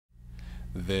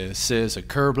This is a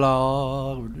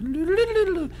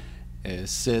Kirblog.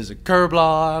 This is a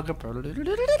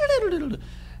Kirblog.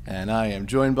 And I am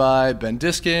joined by Ben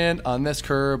Diskin on this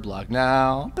Kirblog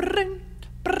now.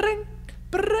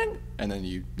 And then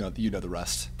you know the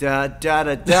rest. Da da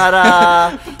da da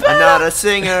da. I'm not a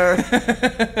singer.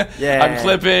 Yeah. I'm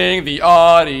clipping the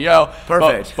audio.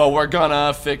 Perfect. But we're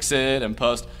gonna fix it in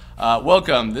post.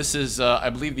 Welcome. This is, I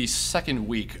believe, the second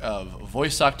week of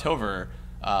Voiceoctover.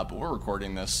 But we're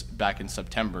recording this back in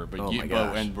September. But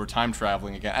and we're time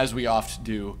traveling again, as we oft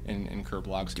do in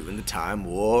Kirblogs. Doing the time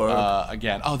war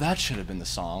again. Oh, that should have been the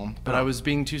song. But I was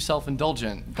being too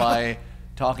self-indulgent by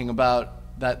talking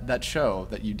about that show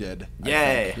that you did.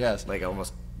 Yay! Yes, like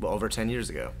almost over 10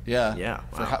 years ago. Yeah. Yeah.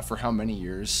 Wow. For how many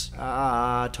years?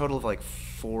 Total of like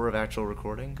 4 of actual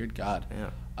recording. Good God. Yeah.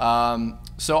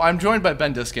 So I'm joined by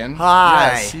Ben Diskin.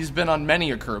 Hi. Yes, he's been on many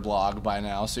a Kirblog by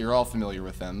now, so you're all familiar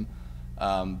with him.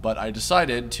 But I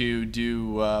decided to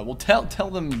do, well,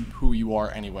 tell them who you are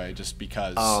anyway, just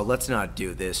because. Oh, let's not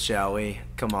do this, shall we?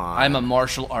 Come on. I'm a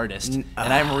martial artist, and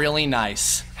I'm really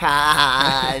nice.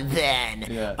 Ha, then.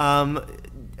 Yeah.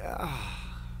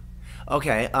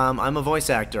 Okay, I'm a voice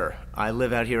actor. I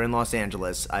live out here in Los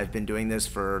Angeles. I've been doing this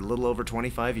for a little over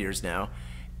 25 years now,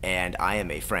 and I am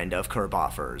a friend of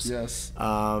Kerboffers. Yes.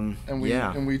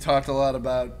 And we talked a lot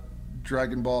about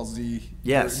Dragon Ball Z.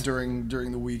 Yes. During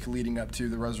the week leading up to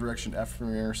the Resurrection F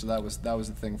premiere, so that was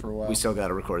the thing for a while. We still got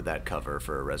to record that cover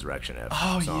for Resurrection F.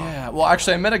 Oh song. yeah. Well,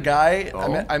 actually, I met a guy.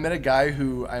 Oh? I met a guy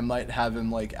who I might have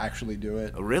him like actually do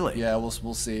it. Oh, really? Yeah.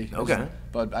 We'll see. Okay.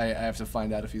 But I have to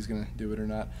find out if he's gonna do it or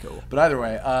not. Cool. But either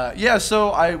way, yeah. So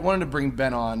I wanted to bring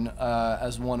Ben on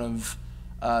as one of.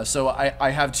 So I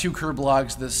have 2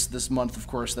 Kirblogs this month, of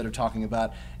course, that are talking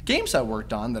about games I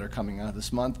worked on that are coming out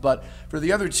this month. But for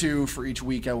the other 2, for each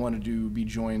week, I wanted to be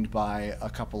joined by a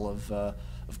couple of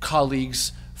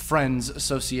colleagues, friends,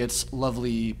 associates,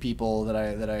 lovely people that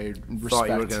I respect. Thought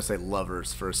you were going to say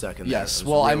lovers for a second. Yes. There.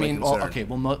 Well, really I mean, concerned. okay.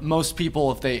 Well, most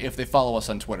people, if they follow us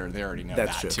on Twitter, they already know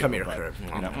That's that true. too. Come here, but, Kurt.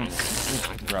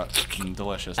 you know,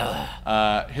 delicious.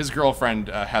 His girlfriend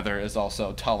Heather is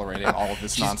also tolerating all of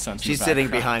this nonsense. She's sitting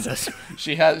behind us.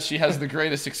 She has the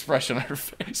greatest expression on her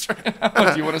face right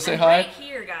now. Do you want to say hi? Right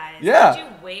here, guys. Yeah. Did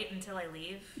you wait until I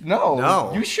leave?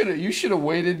 No. You should have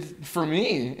waited for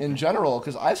me in general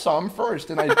because I saw him first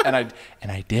and I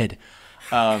did.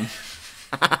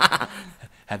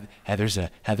 Heather's a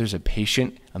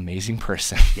patient, amazing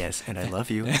person. Yes, and I love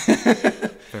you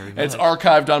very much. It's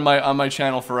archived on my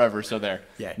channel forever. So there.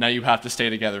 Yeah. Now you have to stay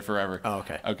together forever. Oh,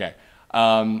 okay. Okay.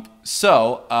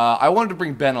 So I wanted to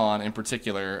bring Ben on in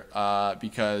particular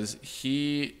because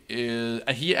he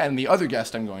and the other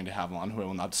guest I'm going to have on, who I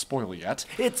will not spoil yet.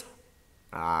 It's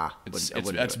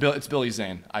Billy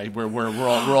Zane.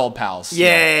 We're all pals.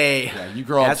 Yay! Yeah, you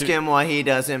grow up. Ask him why he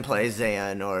doesn't play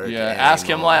Zan or ask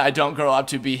him why I don't grow up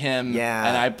to be him. Yeah,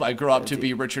 and I grow up to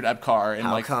be Richard Epcar in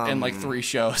like 3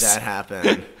 shows. That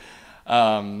happened.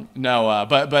 But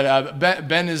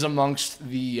Ben is amongst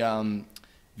the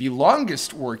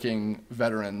longest working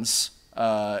veterans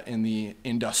in the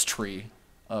industry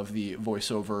of the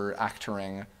voiceover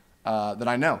actoring that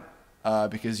I know.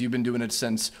 Because you've been doing it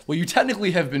since, well, you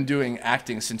technically have been doing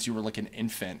acting since you were like an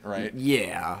infant, right?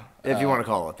 Yeah, if you want to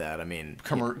call it that. I mean,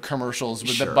 commercials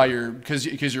with sure.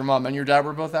 because your mom and your dad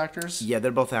were both actors. Yeah, they're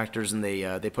both actors, and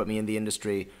they put me in the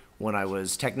industry when I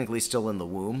was technically still in the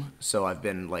womb. So I've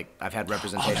had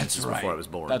representation since before I was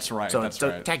born. That's right. So, that's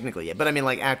right. Technically, yeah. But I mean,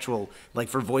 like for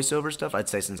voiceover stuff, I'd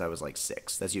say since I was like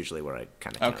 6. That's usually where I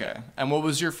kind of. Okay. And what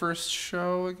was your first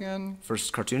show again?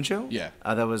 First cartoon show? Yeah.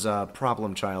 That was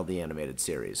Problem Child, the animated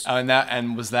series.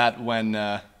 And was that when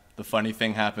the funny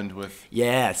thing happened with?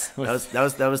 Yes. That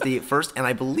was the first, and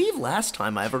I believe last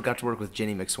time I ever got to work with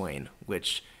Ginny McSwain,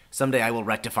 which. Someday I will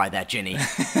rectify that, Ginny.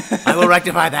 I will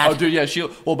rectify that. Oh, dude, yeah.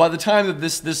 Well, by the time that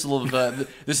this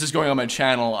is going on my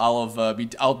channel,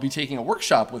 I'll be taking a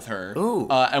workshop with her. Ooh.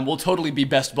 And we'll totally be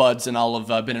best buds, and I'll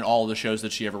have been in all of the shows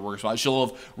that she ever works on. She'll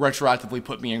have retroactively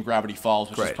put me in Gravity Falls,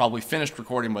 which is probably finished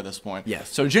recording by this point. Yes.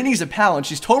 So Ginny's a pal, and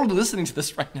she's totally listening to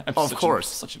this right now. Of course.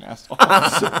 Such an asshole.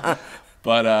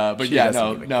 But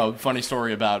yeah, no. Funny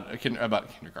story about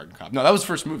Kindergarten Cop. No, that was the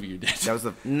first movie you did. That was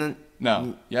the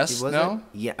no. Yes. Was no.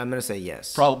 It? Yeah, I'm gonna say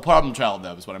yes. Problem Child,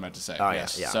 though, is what I meant to say. Oh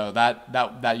yes. Yeah. So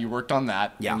that you worked on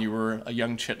that. Yeah. And you were a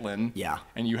young chitlin. Yeah.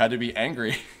 And you had to be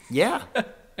angry. Yeah.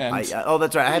 And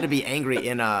that's right. I had to be angry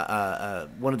in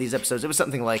one of these episodes. It was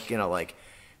something like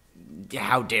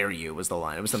how dare you was the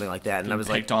line. It was something like that. And I was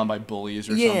like, picked on by bullies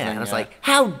or yeah. something. And I was like,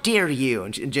 how dare you?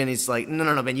 And Jenny's like,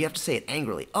 no, Ben, you have to say it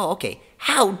angrily. Oh, okay.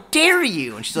 How dare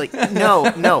you? And she's like,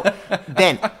 no,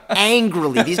 Ben,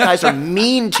 angrily. These guys are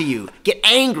mean to you. Get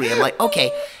angry. I'm like,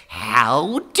 okay,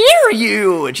 how dare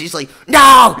you? And she's like,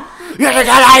 no, you have to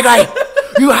get angry.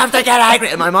 You have to get angry.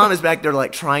 And my mom is back there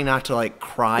like trying not to like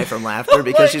cry from laughter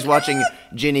because she's watching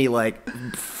Ginny like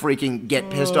freaking get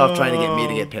pissed off, trying to get me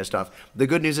to get pissed off. The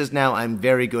good news is now I'm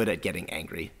very good at getting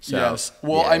angry. So, yes.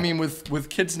 Well, yeah. I mean, with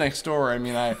Kids Next Door, I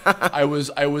mean, I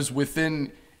was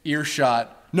within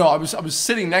earshot. No, I was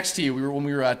sitting next to you. When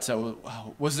we were at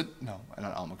was it? No,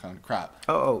 not Almacon. Crap.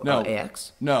 No,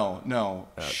 AX. No.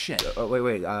 Shit.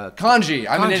 Wait. Kanji.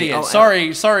 I'm an Kanji. idiot.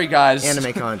 Oh, sorry, guys.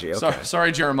 Anime kanji. Okay.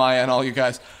 Sorry, Jeremiah and all you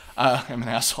guys. I'm an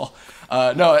asshole.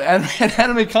 No, anime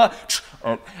kanji.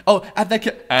 At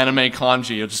that anime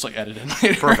kanji. You'll just like edit it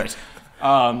later. Perfect.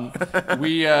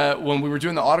 When we were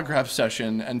doing the autograph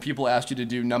session and people asked you to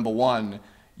do number 1,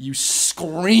 you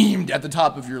screamed at the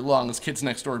top of your lungs, Kids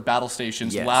Next Door Battle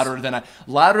Stations, yes. louder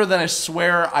than I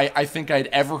swear I think I'd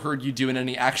ever heard you do in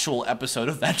any actual episode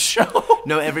of that show.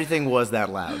 No, everything was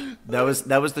that loud. That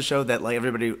was the show that like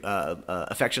everybody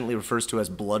affectionately refers to as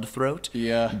Blood Throat.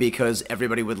 Yeah. Because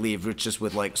everybody would leave just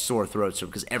with like sore throats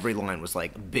because every line was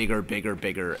like bigger,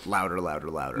 louder.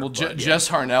 Well, Jess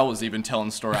Harnell was even telling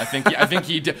the story. I think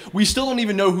he did. We still don't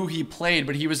even know who he played,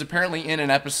 but he was apparently in an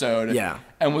episode. Yeah.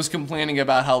 And was complaining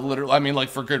about how literally, I mean, like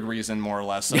for good reason, more or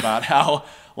less, about how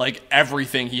like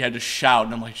everything he had to shout,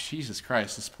 and I'm like, Jesus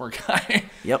Christ, this poor guy.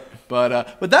 Yep.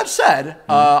 But that said,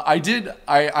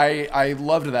 I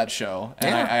loved that show, and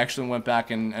Yeah. I actually went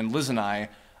back and Liz and I,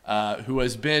 who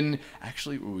has been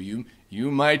actually,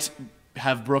 you might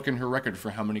have broken her record for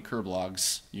how many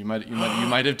Kirblogs. You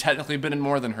might have technically been in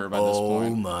more than her by this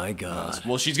point. Oh my God.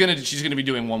 Well, she's gonna be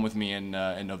doing one with me in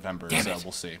November, so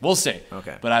we'll see.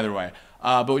 Okay. But either way,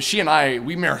 but she and I,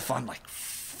 we marathoned like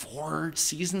 4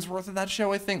 seasons worth of that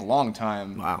show. I think, long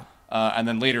time. Wow. And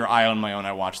then later, on my own,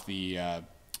 I watched the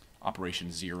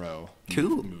Operation Zero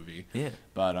movie. Yeah.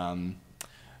 But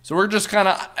so we're just kind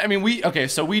of. I mean, we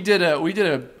did a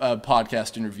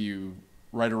podcast interview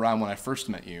right around when I first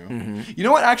met you. Mm-hmm. You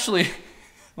know what? Actually,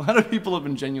 a lot of people have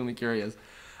been genuinely curious.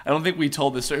 I don't think we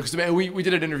told this story because we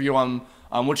did an interview on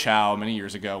Wachow many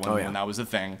years ago when that was a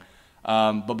thing.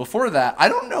 But before that, I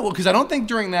don't know, because I don't think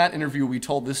during that interview we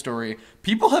told this story.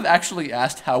 People have actually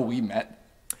asked how we met.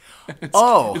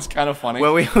 It's kind of funny.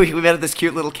 Well, we met at this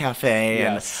cute little cafe,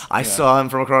 Yes, and I saw him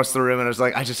from across the room, and I was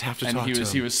like, I just have to talk to him.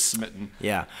 He was smitten.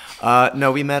 Yeah.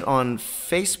 No, we met on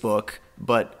Facebook,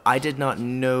 but I did not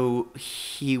know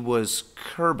he was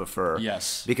Kirbifer.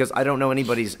 Yes. Because I don't know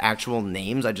anybody's actual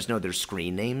names. I just know their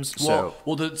screen names. So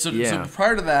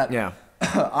Prior to that, yeah.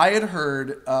 I had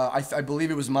heard, I believe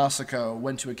it was Masako,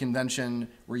 went to a convention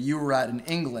where you were at in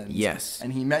England. Yes.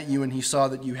 And he met you and he saw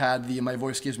that you had the My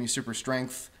Voice Gives Me Super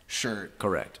Strength shirt.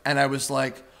 Correct. And I was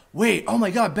like, wait, oh my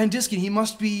God, Ben Diskin, he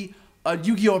must be a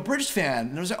Yu-Gi-Oh! Abridged fan.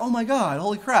 And I was like, oh my God,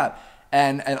 holy crap.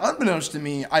 And unbeknownst to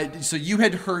me, so you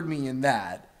had heard me in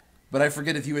that, but I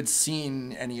forget if you had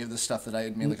seen any of the stuff that I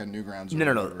had made, like on Newgrounds.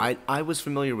 No. I was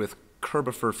familiar with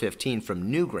Kirbifer 15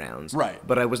 from Newgrounds. Right.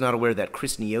 But I was not aware that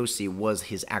Chris Niosi was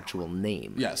his actual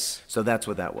name. Yes. So that's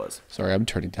what that was. Sorry, I'm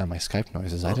turning down my Skype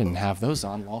noises. I didn't have those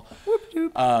on, lol.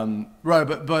 Right,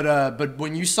 but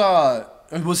when you saw,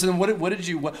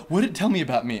 tell me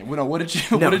about me. What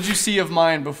did you see of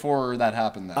mine before that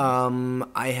happened then?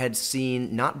 I had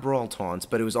seen not Brawl Taunts,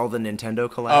 but it was all the Nintendo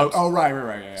collabs. Oh,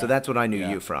 right, yeah. So that's what I knew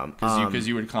you from. Because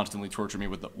you would constantly torture me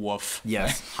with the woof.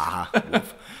 Yes, haha,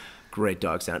 woof. Great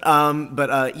dog sound.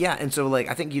 Yeah, and so like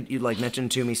I think you like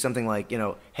mentioned to me something like,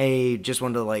 hey, just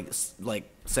wanted to like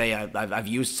say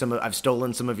I've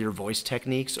stolen some of your voice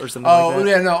techniques or something like that. Oh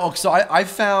yeah, no. So I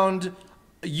found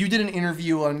you did an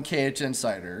interview on KH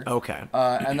Insider. Okay.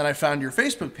 And then I found your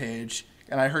Facebook page.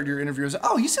 And I heard your interview. I was like,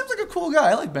 oh, he seems like a cool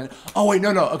guy. I like Ben. Oh, wait,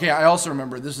 no. Okay, I also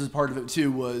remember, this is part of it too,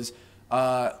 was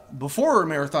before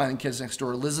Marathon and Kids Next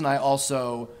Door, Liz and I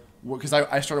also, because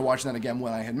I started watching that again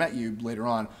when I had met you later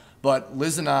on, but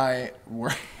Liz and I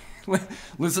were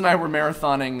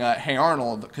marathoning Hey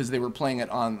Arnold because they were playing it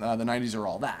on the 90s or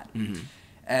All That. Mm-hmm.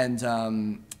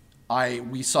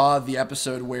 And we saw the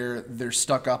episode where they're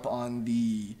stuck up on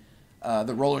the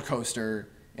roller coaster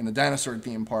in the dinosaur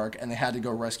theme park, and they had to go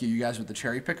rescue you guys with the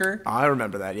cherry picker. I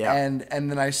remember that, yeah. And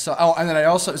then I saw, and then I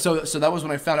also, so that was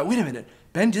when I found out, wait a minute,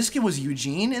 Ben Diskin was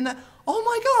Eugene in that? Oh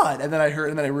my God. And then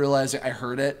I realized I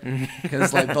heard it,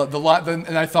 because like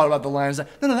and I thought about the lines,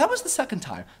 like, no, that was the second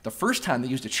time. The first time they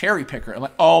used a cherry picker. I'm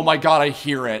like, oh my God, I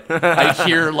hear it. I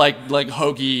hear like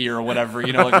Hoagie or whatever,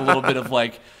 like a little bit of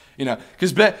like,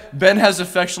 Because Ben has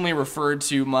affectionately referred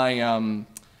to my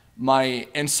my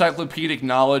encyclopedic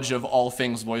knowledge of all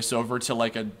things voiceover to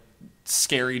like a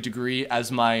scary degree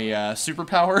as my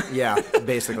superpower. Yeah,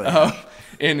 basically.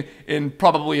 In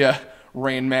probably a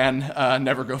Rain Man,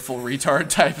 never go full retard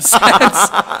type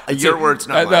sense. Your words,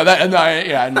 not mine.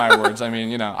 In my words. I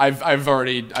mean, I've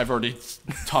already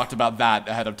talked about that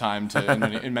ahead of time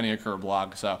in many a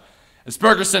Kirblog. So,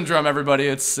 Asperger's syndrome, everybody.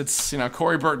 It's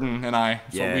Corey Burton and I.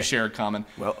 That's what we share in common.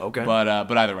 Well, okay. But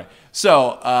either way.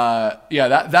 So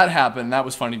that happened. That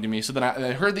was funny to me. So then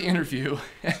I heard the interview,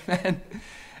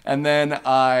 and then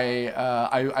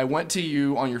I went to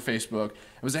you on your Facebook.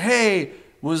 I was like, hey.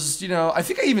 I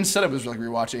think I even said I was like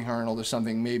rewatching Arnold or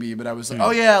something maybe, but I was like,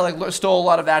 oh yeah, like stole a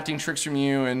lot of acting tricks from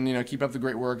you and keep up the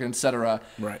great work and etc.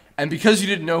 Right. And because you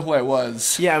didn't know who I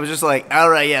was, yeah, I was just like, all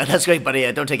right, yeah, that's great,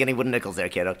 buddy. Don't take any wooden nickels there,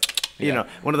 kiddo.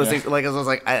 One of those things. Like I was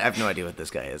like, I have no idea what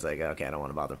this guy is. Like, okay, I don't want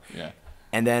to bother him. Yeah.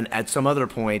 And then at some other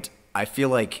point, I feel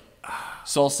like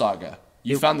Soul Saga.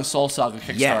 You found the Soul Saga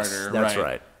Kickstarter. Yes, that's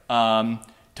right.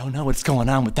 Don't know what's going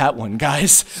on with that one,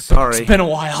 guys. Sorry. It's been a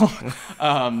while.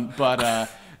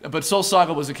 But Soul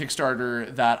Saga was a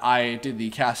Kickstarter that I did the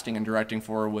casting and directing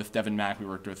for with Devin Mack. We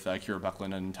worked with Kira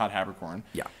Buckland and Todd Habercorn.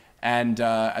 Yeah. And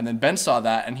then Ben saw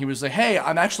that, and he was like, hey,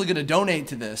 I'm actually going to donate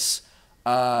to this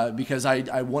because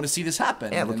I want to see this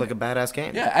happen. Yeah, it looked like a badass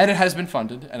game. Yeah, and it has been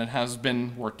funded, and it has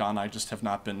been worked on. I just have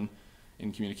not been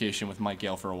in communication with Mike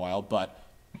Gale for a while, but,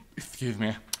 excuse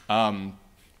me,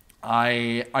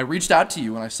 I reached out to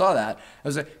you when I saw that. I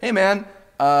was like, hey, man,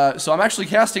 so I'm actually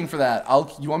casting for that.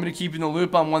 You want me to keep you in the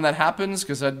loop on when that happens?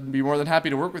 Because I'd be more than happy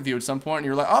to work with you at some point. And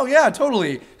you're like, oh, yeah,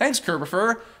 totally. Thanks,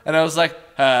 Kerbifer. And I was like,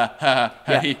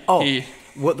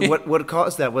 What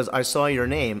caused that was I saw your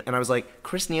name, and I was like,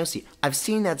 Chris Niosi, I've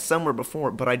seen that somewhere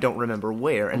before, but I don't remember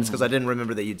where. And it's because I didn't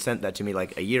remember that you'd sent that to me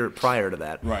like a year prior to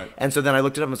that. Right. And so then I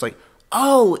looked it up and was like,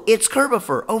 oh, it's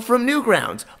Kerbifer. Oh, from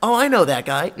Newgrounds. Oh, I know that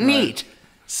guy. Neat. Right.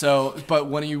 So, but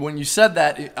when you said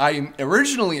that, I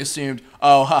originally assumed,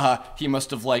 oh, haha, he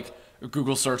must have like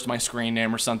Google searched my screen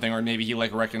name or something, or maybe he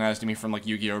like recognized me from like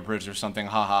Yu-Gi-Oh! Bridge or something,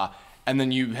 haha. And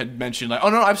then you had mentioned like, oh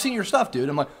no, I've seen your stuff, dude.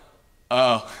 I'm like,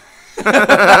 oh. And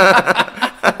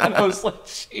I was like,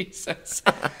 Jesus.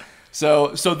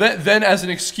 So then as an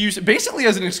excuse, basically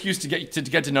as an excuse to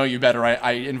get to know you better,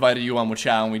 I invited you on with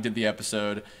Chow and we did the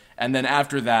episode. And then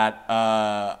after that,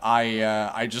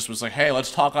 I just was like, hey,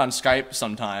 let's talk on Skype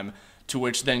sometime. To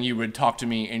which then you would talk to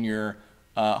me in your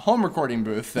home recording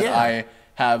booth that I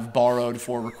have borrowed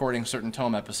for recording certain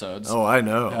Tome episodes. Oh, I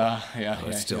know.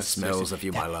 It still smells of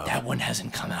you, my love. That one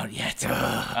hasn't come out yet. No.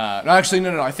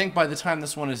 I think by the time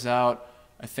this one is out,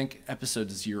 I think episode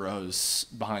 0's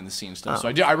behind the scenes stuff. So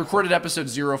I recorded episode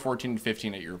 0, 14, and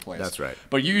 15 at your place. That's right.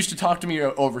 But you used to talk to me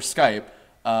over Skype.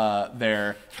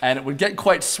 There, and it would get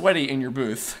quite sweaty in your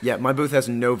booth. Yeah, my booth has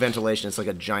no ventilation. It's like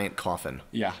a giant coffin.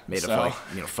 Yeah, made of like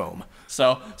foam.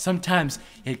 So sometimes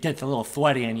it gets a little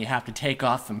sweaty, and you have to take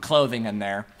off some clothing in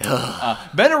there.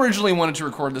 Ben originally wanted to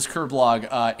record this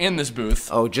Kirblog in this booth.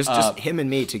 Oh, just him and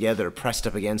me together, pressed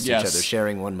up against each other,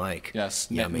 sharing one mic. Yes,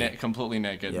 completely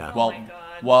naked. Yeah. While, oh my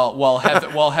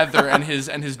God. while Heather and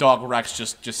his dog Rex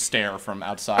just stare from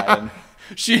outside. And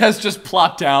she has just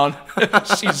plopped down.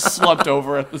 She's slumped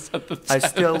over at the I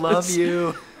still love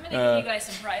you. I'm gonna give you guys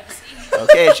some privacy.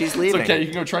 Okay, she's leaving. It's okay, you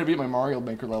can go try to beat my Mario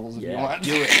Maker levels if you want.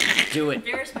 Do it. Do it.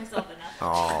 Embarrass myself enough.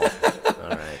 Oh, all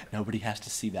right. Nobody has to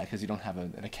see that because you don't have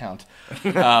an account.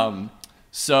 And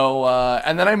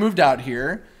then I moved out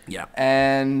here. Yeah.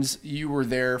 And you were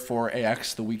there for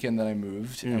AX the weekend that I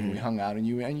moved, and we hung out, and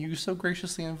you so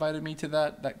graciously invited me to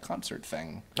that concert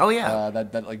thing. Oh yeah.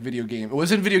 That like video game. It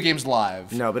wasn't Video Games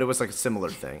Live. No, but it was like a similar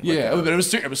thing. Yeah, but it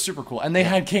was super cool, and they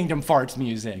had Kingdom Farts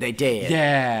music. They did.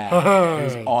 Yeah. It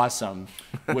was awesome.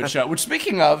 Which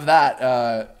speaking of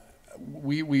that,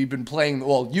 we've been playing.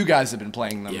 Well, you guys have been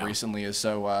playing them recently,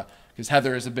 because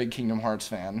Heather is a big Kingdom Hearts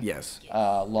fan. Yes.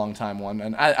 Long time one,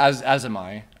 and as am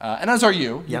I, and as are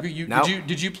you. Yep.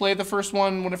 Did you play the first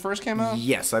one when it first came out?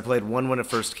 Yes, I played 1 when it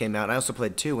first came out. I also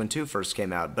played 2 when 2 first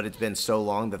came out, but it's been so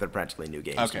long that they're practically new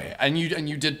games. Okay, and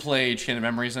you did play Chain of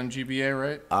Memories on GBA,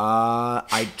 right?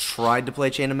 I tried to play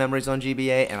Chain of Memories on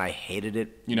GBA, and I hated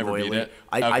it. You never beat it?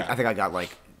 I think I got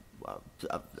like,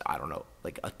 I don't know,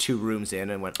 like 2 rooms in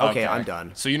and went, okay, I'm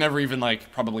done. So you never even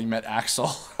like probably met Axel?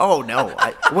 Oh no!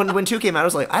 When 2 came out, I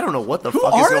was like, I don't know what the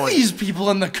fuck is Who going. are these people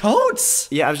in the coats?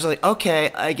 Yeah, I was just like,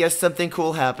 okay, I guess something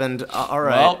cool happened. All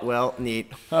right, well,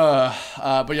 neat. But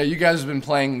yeah, you guys have been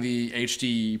playing the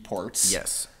HD ports.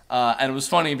 Yes. And it was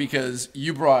funny because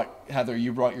you brought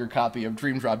your copy of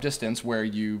Dream Drop Distance where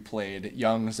you played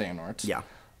young Xehanort. Yeah.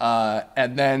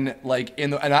 And then like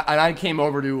I came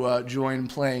over to join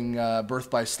playing Birth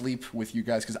by Sleep with you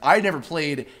guys because I never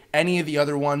played any of the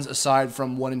other ones aside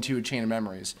from 1 and 2 A Chain of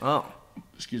Memories. Oh,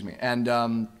 excuse me.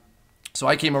 And so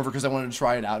I came over because I wanted to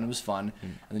try it out and it was fun.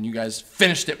 And then you guys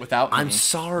finished it without me. I'm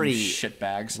sorry,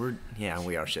 shitbags.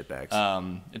 we are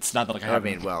shitbags. It's not that like I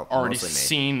haven't already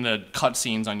seen the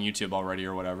cutscenes on YouTube already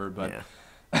or whatever, but Yeah.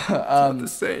 It's not the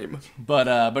same.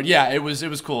 but yeah, it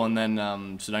was cool. And then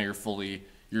so now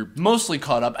you're mostly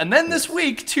caught up. And then this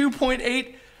week,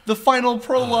 2.8, the final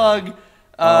prologue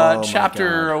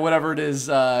chapter or whatever it is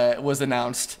was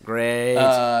announced. Great.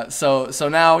 So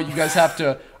now you guys have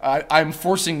to. I'm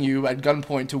forcing you at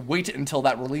gunpoint to wait until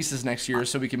that releases next year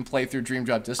so we can play through Dream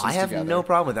Drop Distance I have together. no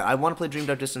problem with that. I want to play Dream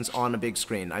Drop Distance on a big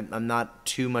screen. I'm not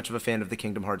too much of a fan of the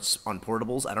Kingdom Hearts on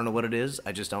portables. I don't know what it is.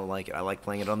 I just don't like it. I like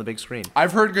playing it on the big screen.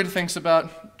 I've heard good things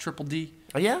about Triple D.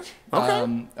 Oh, yeah?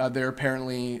 Okay. They're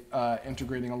apparently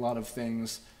integrating a lot of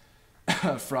things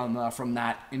from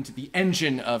that into the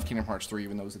engine of Kingdom Hearts 3,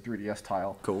 even though it was a 3DS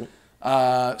tile. Cool.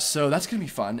 So that's gonna be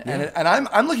fun, and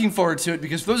I'm looking forward to it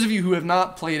because for those of you who have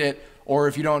not played it, or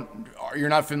if you're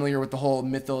not familiar with the whole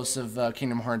mythos of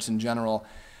Kingdom Hearts in general.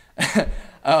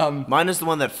 Mine is the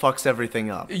one that fucks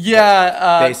everything up.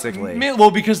 Yeah, basically.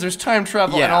 Well, because there's time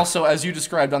travel, and Yeah. also as you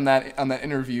described on that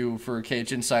interview for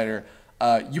KH Insider,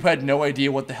 you had no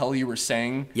idea what the hell you were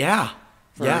saying. Yeah.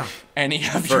 For any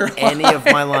of For your any of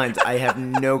my lines, I have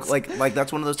no like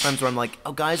that's one of those times where I'm like,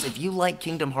 oh guys, if you like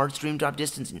Kingdom Hearts Dream Drop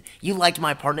Distance and you liked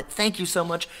my part in it, thank you so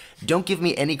much. Don't give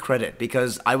me any credit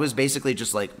because I was basically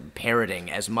just like parroting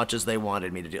as much as they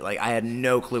wanted me to do. Like I had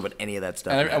no clue what any of that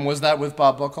stuff. And was that with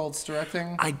Bob Buchholz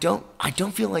directing? I don't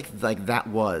feel like that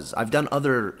was. I've done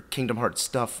other Kingdom Hearts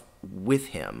stuff with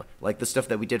him, like the stuff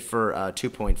that we did for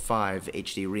 2.5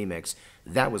 HD Remix.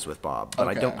 That was with Bob, but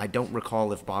Okay. I don't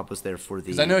recall if Bob was there for the.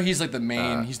 Because I know he's like the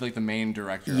main main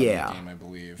director of the game, I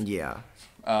believe. Yeah.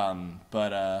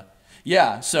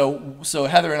 Yeah. So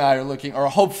Heather and I are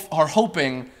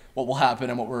hoping what will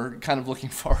happen, and what we're kind of looking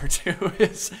forward to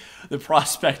is the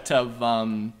prospect of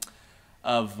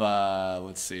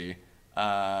let's see,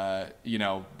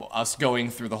 us going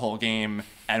through the whole game,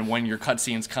 and when your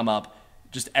cutscenes come up,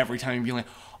 just every time you be like,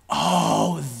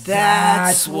 oh,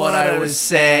 that's what I was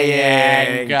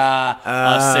saying.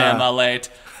 Assimilate.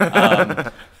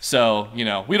 So,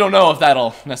 we don't know if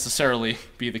that'll necessarily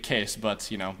be the case, but,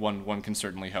 one can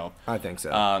certainly hope. I think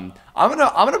so. I'm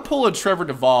gonna pull a Trevor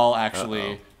Duvall,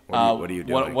 actually. What are you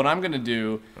doing? What I'm gonna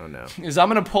do no. is I'm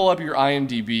gonna pull up your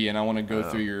IMDb, and I want to go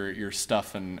through your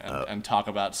stuff and talk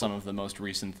about some of the most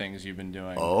recent things you've been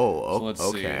doing. So let's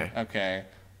okay. see. Okay.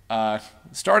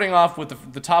 Starting off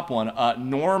with the top one,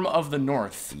 Norm of the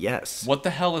North. Yes. What the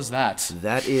hell is that?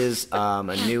 That is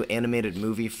a new animated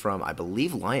movie from, I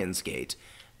believe, Lionsgate.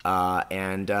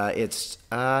 And it's,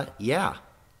 yeah.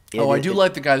 I do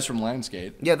like the guys from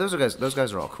Lionsgate. Yeah, those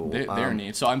guys are all cool. They're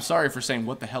neat. So I'm sorry for saying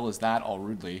what the hell is that all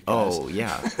rudely, guys. Oh,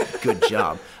 yeah. Good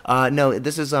job. No,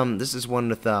 this is one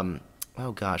with,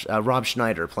 Rob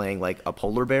Schneider playing like a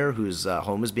polar bear whose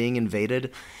home is being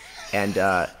invaded. And,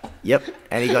 yep,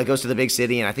 and he goes to the big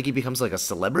city, and I think he becomes like a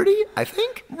celebrity, I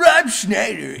think? Rob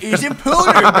Schneider is a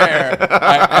polar bear!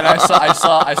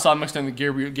 I saw mixed in the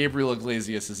Gabriel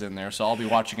Iglesias is in there, so I'll be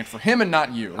watching it for him and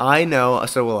not you. I know,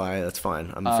 so will I, that's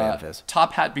fine, I'm a fan of his.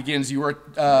 Top Hat begins, you are...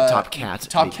 Top Cat.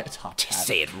 Top Cat.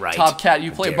 Say it right. Top Cat,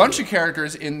 you play a bunch of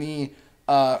characters in the...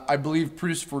 I believe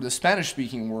produced for the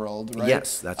Spanish-speaking world, right?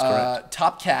 Yes, that's correct.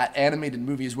 Top Cat animated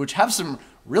movies, which have some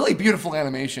really beautiful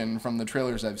animation from the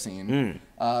trailers I've seen.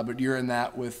 But you're in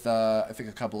that with, I think,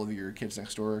 a couple of your Kids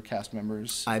Next Door cast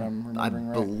members, if I'm remembering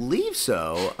right. I believe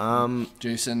so.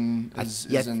 Jason is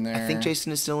in there. I think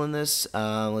Jason is still in this.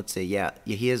 Let's see. Yeah,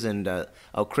 he is in.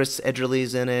 Chris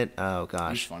Edgerly's in it. Oh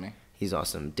gosh, He's funny. He's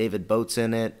awesome. David Boat's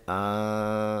in it.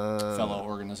 Fellow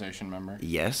organization member.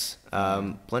 Yes.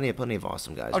 Plenty of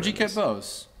awesome guys. Oh, GK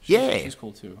Bose. Yay. She's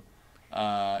cool too.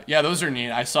 Yeah, those are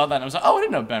neat. I saw that and I was like, oh, I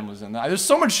didn't know Ben was in that. There's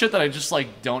so much shit that I just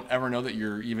like don't ever know that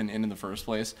you're even in the first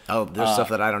place. Oh, there's stuff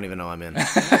that I don't even know I'm in.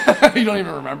 You don't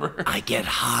even remember. I get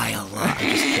high a lot. I'm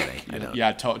just kidding. I don't.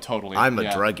 Yeah, totally. I'm a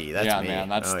druggie. That's me. Yeah, man,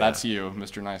 that's you,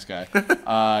 Mr. Nice Guy.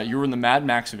 You were in the Mad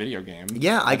Max video game.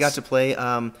 Yeah, I got to play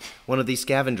one of these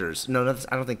scavengers. No,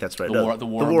 I don't think that's right. The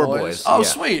War Boys. Oh, yeah.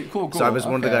 Sweet, cool. So I was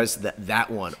one of the guys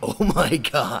that one. Oh my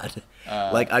god.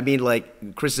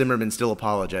 Chris Zimmerman still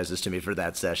apologizes to me for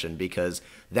that session because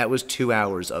that was 2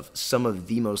 hours of some of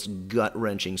the most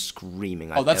gut-wrenching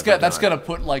screaming I've ever done. That's gonna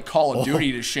put like Call of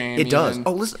Duty to shame. It does. Even.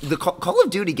 Oh, listen, the Call of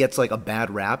Duty gets like a bad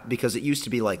rap because it used to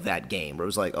be like that game where it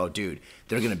was like, oh, dude,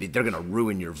 they're gonna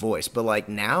ruin your voice. But like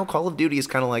now, Call of Duty is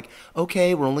kind of like,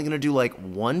 okay, we're only gonna do like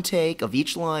one take of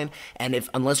each line, and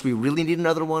unless we really need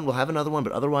another one, we'll have another one.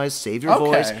 But otherwise, save your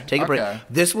voice, take a break.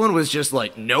 This one was just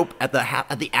like, nope, at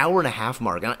the hour and a half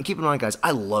mark. And keep in mind, guys,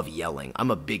 I love yelling.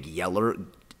 I'm a big yeller.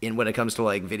 When it comes to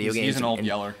like video games, he's an old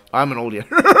yeller. I'm an old yeller.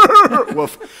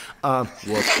 Woof,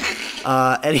 woof.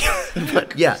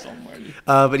 But yeah,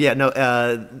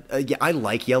 yeah, I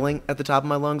like yelling at the top of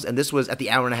my lungs, and this was at the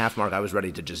hour and a half mark. I was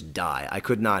ready to just die. I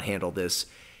could not handle this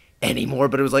anymore.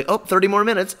 But it was like, 30 more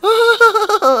minutes,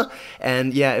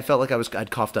 and yeah, it felt like I'd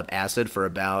coughed up acid for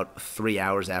about 3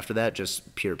 hours after that,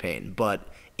 just pure pain. But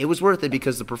it was worth it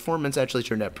because the performance actually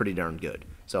turned out pretty darn good.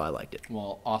 So I liked it.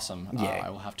 Well, awesome. Yeah. I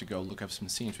will have to go look up some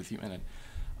scenes with you in it.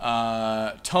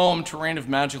 Tome, Terrain of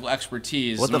Magical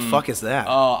Expertise. What the fuck is that?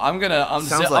 Oh, I'm gonna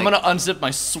unzip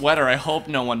my sweater. I hope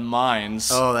no one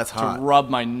minds. Oh, that's hot. To rub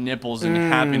my nipples in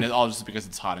happiness. Oh, just because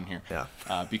it's hot in here. Yeah.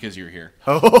 Because you're here.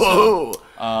 Oh.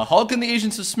 Hulk and the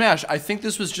Agents of Smash. I think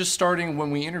this was just starting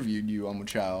when we interviewed you on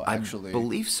Chow, actually. I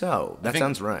believe so. That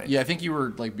sounds right. Yeah, I think you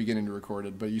were like beginning to record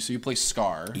it, but you play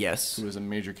Scar. Yes. Who is a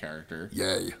major character.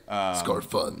 Yay. Scar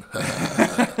fun.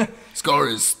 Scar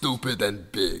is stupid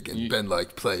and big, and Ben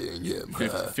like playing him.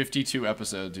 52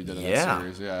 episodes you did in Yeah. that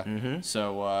series, yeah. Mm-hmm.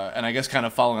 So, and I guess kind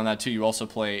of following on that too, you also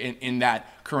play in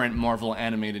that current Marvel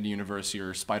animated universe,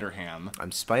 you're Spider-Ham.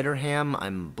 I'm Spider-Ham.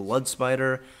 I'm Blood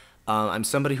Spider. I'm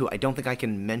somebody who I don't think I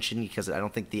can mention because I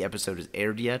don't think the episode is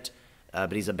aired yet,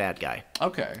 but he's a bad guy.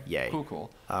 Okay. Yay.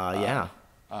 Cool. Yeah.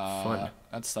 Fun.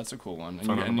 That's a cool one.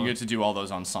 And you get to do all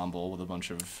those ensemble with a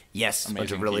bunch of a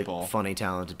bunch of really funny,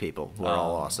 talented people who are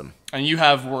all awesome. And you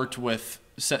have worked with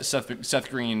Seth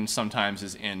Green. Sometimes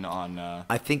is in on.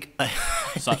 I think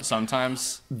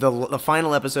sometimes the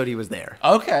final episode he was there.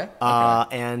 Okay.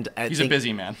 And he's a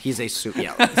busy man. He's a Seth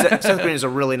Green is a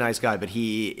really nice guy, but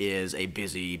he is a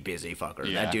busy fucker.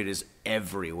 Yeah. That dude is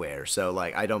everywhere. So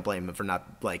like, I don't blame him for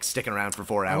not like sticking around for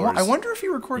 4 hours. I wonder if he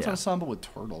records ensemble with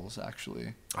Turtles.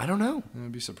 Actually, I don't know.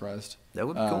 I'd be surprised. That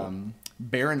would be cool.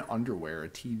 Baron Underwear, a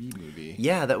TV movie.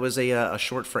 Yeah, that was a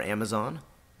short for Amazon.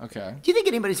 Okay. Do you think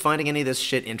anybody's finding any of this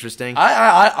shit interesting?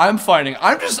 I'm finding.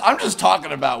 I'm just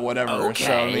talking about whatever. Okay.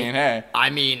 So I mean, hey.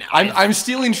 I I'm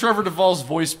stealing Trevor Duvall's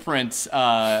voice print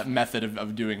method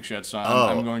of doing shit. So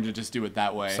I'm going to just do it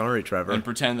that way. Sorry, Trevor. And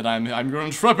pretend that I'm your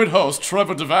intrepid host,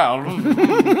 Trevor Duvall.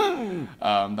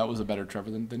 That was a better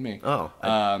Trevor than me. Oh.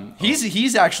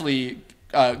 He's actually.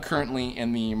 Currently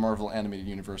in the Marvel animated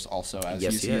universe, also as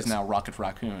Yes, he's now Rocket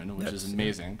Raccoon, which is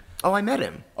amazing. Oh, I met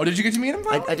him. Oh, did you get to meet him?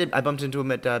 I did. I bumped into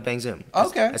him at Bang Zoom.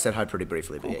 Okay. I said hi pretty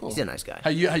briefly, but he's a nice guy.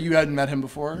 You hadn't met him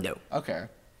before? No. Okay.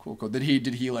 Cool. Did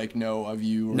he like know of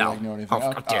you or No. like know anything?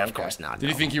 Of course not. Did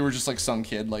he think you were just like some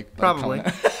kid like Probably.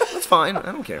 That's fine.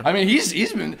 I don't care. I mean,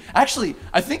 he's been actually.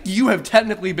 I think you have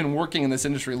technically been working in this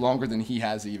industry longer than he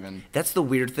has even. That's the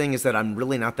weird thing is that I'm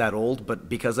really not that old, but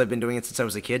because I've been doing it since I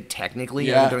was a kid,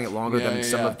 technically I've been doing it longer than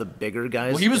some of the bigger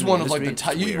guys. Well, he was in one the of like the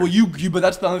industry. but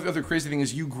that's the other crazy thing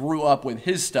is you grew up with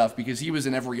his stuff because he was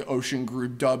in every Ocean Grew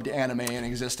dubbed anime in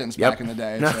existence back in the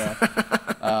day.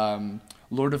 So,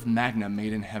 Lord of Magna,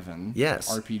 Made in Heaven.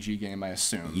 Yes. RPG game, I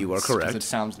assume. You are correct. Because it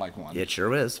sounds like one. It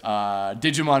sure is.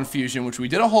 Digimon Fusion, which we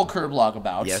did a whole Kirblog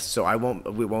about. Yes, so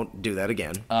we won't do that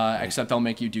again. Except I'll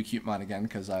make you do Cutemon again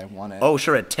because I want it. Oh,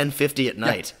 sure, at 10:50 at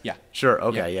night. Yeah. Sure,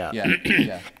 okay,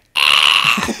 Yeah.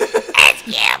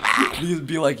 It'd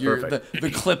be like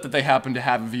the clip that they happen to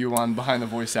have of you on Behind the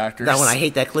Voice Actors. That one, I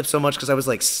hate that clip so much because I was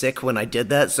like sick when I did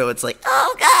that, so it's like,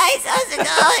 oh guys, how's it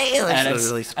going?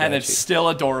 and it's still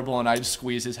adorable, and I just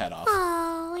squeeze his head off.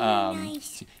 Oh,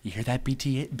 nice. You hear that,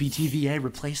 BTVA?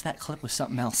 Replace that clip with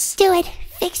something else. Do it.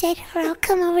 Fix it, or I'll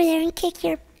come over there and kick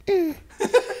your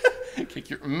Kick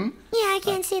your Yeah, I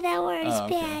can't say that word. It's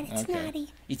bad. It's naughty.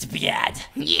 It's bad.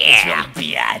 Yeah. It's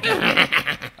really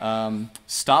bad.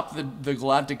 Stop the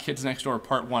Galactic Kids Next Door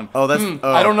Part 1. Oh, that's...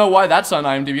 I don't know why that's on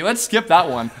IMDb. Let's skip that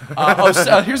one.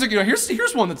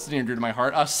 Here's one that's near and dear to my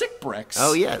heart. Sick Bricks.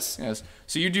 Oh, yes. Yes.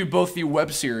 So you do both the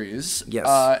web series Yes.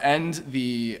 And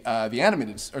the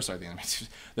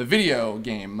video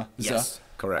game. Yes,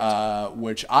 correct.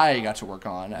 Which I got to work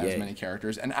on as many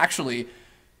characters. And actually,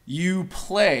 you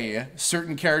play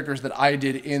certain characters that I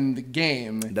did in the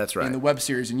game. That's right. In the web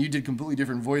series, and you did completely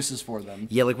different voices for them.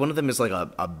 Yeah, like one of them is like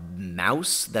a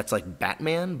mouse that's like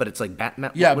Batman, but it's like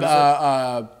Batman. Yeah,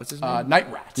 what's his name?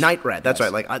 Night Rat. Night Rat. That's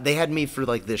right. Like they had me for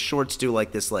like the shorts do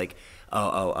like this like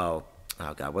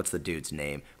Oh God, what's the dude's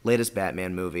name? Latest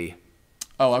Batman movie.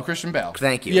 Oh, Christian Bale.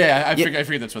 Thank you. Yeah, I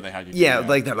figured that's what they had you do. Yeah,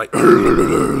 like that, like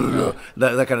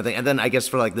that kind of thing. And then I guess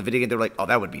for like the video game, they're like, oh,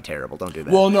 that would be terrible. Don't do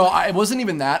that. Well, no, it wasn't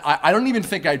even that. I don't even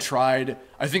think I tried.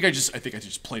 I think I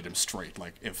just played him straight.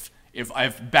 Like if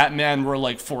Batman were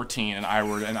like 14 and I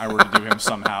were to do him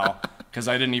somehow, because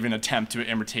I didn't even attempt to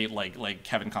imitate like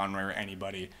Kevin Conroy or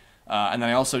anybody. And then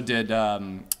I also did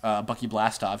Bucky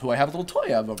Blastov, who I have a little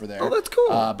toy of over there. Oh, that's cool.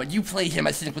 But you played him,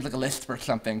 I think, with like a lisp or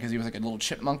something, because he was like a little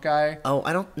chipmunk guy. Oh,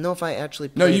 I don't know if I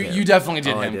actually No, played him. you definitely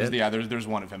did Oh, I him, because did? yeah, there's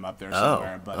one of him up there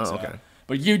somewhere. But, okay.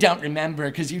 But you don't remember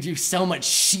because you do so much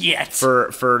shit.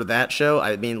 For that show,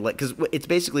 I mean, like, because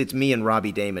it's me and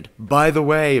Robbie Damon. By the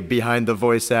way, behind the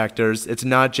voice actors, it's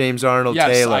not James Arnold Yes,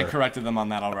 Taylor. I corrected them on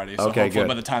that already. So Okay, hopefully good.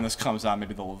 by the time this comes out,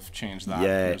 maybe they'll have changed that.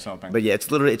 Yeah, I'm just hoping. but yeah, it's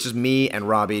just me and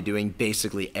Robbie doing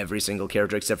basically every single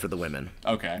character except for the women.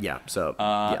 Okay. Yeah, so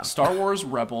yeah. Star Wars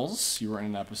Rebels, you were in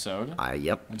an episode.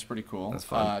 Yep. That's pretty cool. That's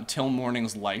fun. Till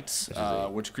Morning's Lights,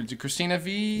 which did Christina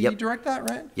V Yep. direct that,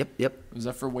 right? Yep. Was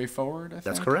that for Way Forward, I think?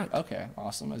 That's correct. Okay,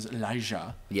 awesome. As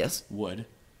Elijah Yes. would.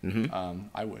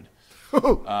 I would.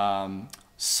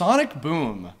 Sonic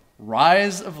Boom,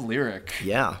 Rise of Lyric.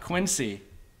 Yeah. Quincy.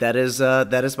 That is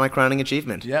my crowning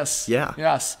achievement. Yes. Yeah.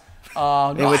 Yes.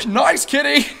 which- Nice,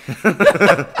 kitty.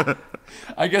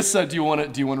 I guess. Do you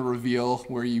want to reveal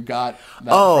where you got that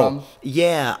from?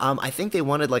 Yeah. I think they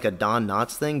wanted like a Don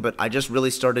Knotts thing, but I just really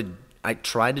started. I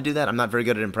tried to do that. I'm not very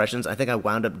good at impressions. I think I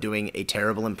wound up doing a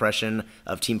terrible impression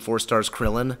of Team 4 Star's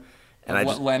Krillin. And I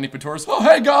just, Landy Patoris. Oh,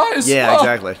 hey guys. Yeah, Oh,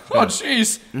 exactly. Oh, Yeah.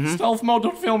 jeez. Stealth mode.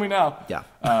 Don't film me now.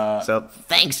 yeah. So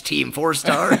thanks, Team 4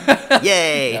 Star.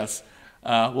 Yay. Yes.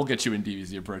 We'll get you in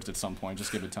DBZ Abridged at some point.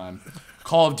 Just give it time.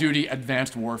 Call of Duty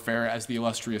Advanced Warfare as the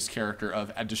illustrious character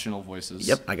of additional voices.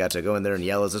 Yep. I got to go in there and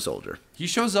yell as a soldier. He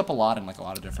shows up a lot in like a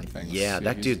lot of different things. Yeah,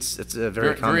 that he's dude's it's a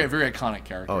very very iconic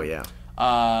character. Oh yeah.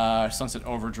 Sunset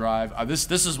Overdrive.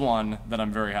 This is one that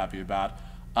I'm very happy about.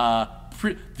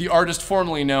 The artist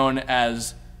formerly known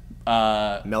as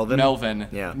Melvin?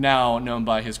 Yeah. now known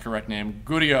by his correct name,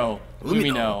 Gurio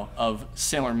Lumino of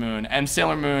Sailor Moon and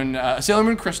Sailor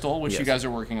Moon Crystal, which you Yes. guys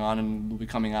are working on and will be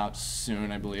coming out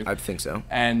soon, I believe. I think so.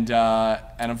 And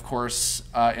of course,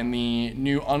 in the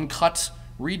new uncut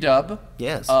redub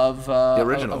Yes. of the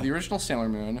original. of the original Sailor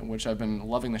Moon, which I've been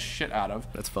loving the shit out of.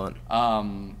 That's fun.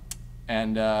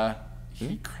 And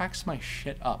he cracks my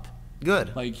shit up.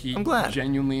 Good. Like he I'm glad.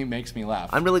 genuinely makes me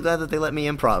laugh. I'm really glad that they let me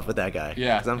improv with that guy.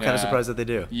 Yeah, Because I'm kind of surprised that they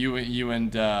do. You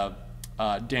and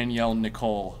Danielle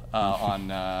Nicole on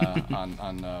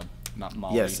not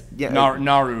Molly. Yes, yeah,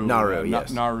 Naru.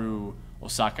 yes. Naru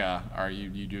Osaka.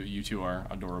 You two are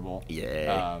adorable.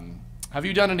 Yeah. Have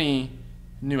you done any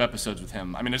new episodes with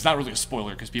him? I mean, it's not really a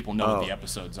spoiler because people know what the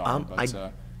episodes are.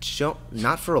 But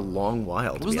Not for a long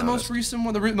while. what was the most recent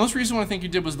one? The most recent one I think you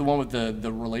did was the one with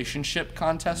the relationship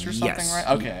contest or something, Yes.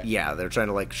 right? Okay. Yeah, they're trying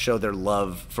to like show their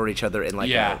love for each other in like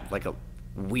Yeah. a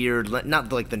weird,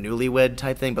 not like the newlywed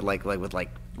type thing, but like with like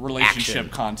Relationship action.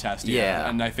 contest, Yeah.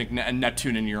 and I think and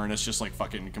Neptune and Uranus just like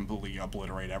fucking completely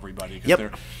obliterate everybody because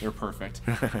Yep. they're perfect.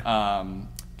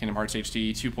 Kingdom Hearts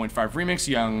HD 2.5 remix,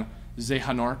 young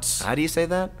Xehanort. How do you say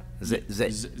that?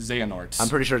 Xehanort. I'm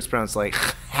pretty sure it's pronounced like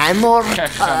Hanor.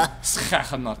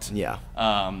 Xehanort. Yeah.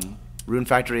 Um, Rune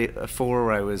Factory 4,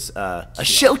 where I was a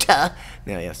Shota.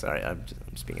 Yeah, sorry, I'm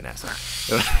just being an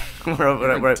asshole. where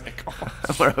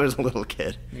I was a little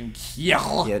kid.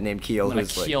 Kiel. Yeah, named Keel. I'm gonna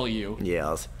who's like, kill you.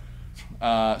 Yeah,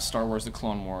 Star Wars: The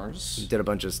Clone Wars. did a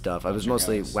bunch of stuff. I was your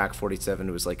mostly guys? Whack 47,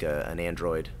 who was like an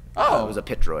android. Oh, it was a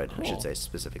pit droid, I cool. should say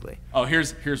specifically. Oh,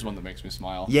 here's one that makes me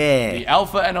smile. Yeah. The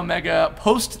Alpha and Omega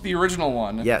post the original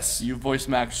one. Yes. You voice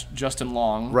matched Justin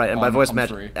Long. Right, and by on- voice on match,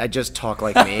 3. I just talk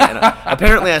like me. And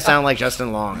apparently, I sound like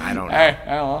Justin Long. I don't know. Hey, I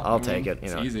don't know. I'll take it.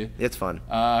 It's You know, easy. It's fun.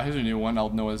 Here's a new one,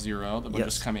 El Noah Zero. The one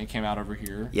Yes. just came out over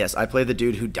here. Yes, I play the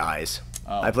dude who dies.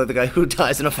 Oh. I play the guy who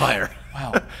dies in a fire.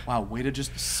 Wow, way to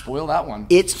just spoil that one.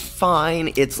 It's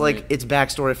fine. It's like Right. it's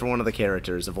backstory for one of the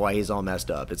characters of why he's all messed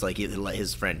up. It's like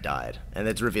his friend died, and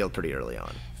it's revealed pretty early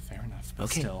on. Fair enough, but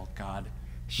Okay. still, God.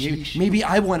 Sheesh. Maybe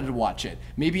I wanted to watch it.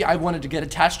 Maybe I wanted to get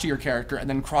attached to your character and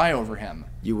then cry over him.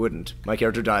 You wouldn't. My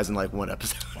character dies in like one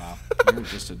episode. Wow, you're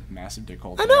just a massive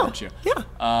dickhole, I know, aren't you?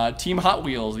 yeah. Team Hot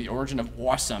Wheels, the origin of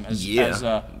awesome as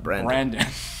Brandon. Brandon.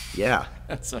 Yeah.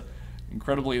 That's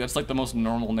that's like the most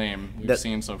normal name we've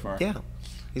seen so far. Yeah.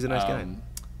 He's a nice guy.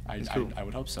 I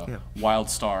would hope so. Yeah. Wild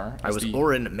Star. I as was the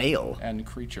Orin Male. and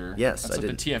Creature. Yes, that's I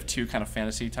like did. the TF2 kind of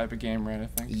fantasy type of game, right? I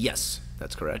think. Yes,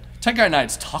 that's correct. Tenkai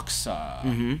Knights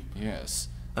Toxa. Yes.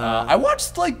 I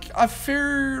watched like a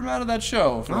fair amount of that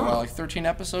show for a while, like 13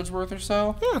 episodes worth or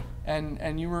so. Yeah.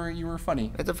 and you were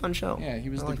funny. It's a fun show. Yeah, he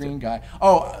was I the liked green it. guy.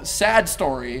 Oh, sad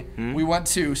story. We went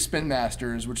to Spin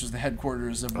Masters, which is the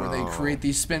headquarters of where they create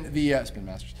these Spin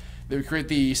Masters. They create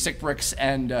the Sick Bricks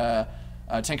and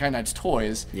Tenkai Knight's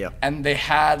toys. Yeah. And they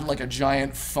had like a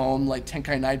giant foam like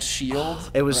Tenkai Knight's shield.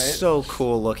 It was right? so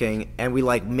cool looking, and we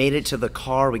like made it to the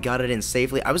car. We got it in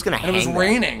safely. I was gonna hang. And it was that.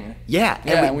 raining. Yeah,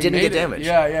 and we didn't made get it. damaged.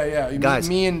 Yeah. Guys.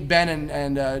 Me and Ben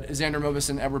and Xander Mobus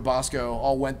and Edward Bosco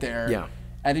all went there. Yeah.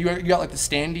 And you got like the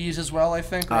standees as well, I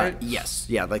think, right? Yes,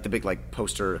 yeah, like the big like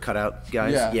poster cutout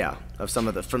guys. Yeah. Of some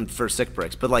of the for Sick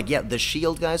Bricks. But like, yeah, the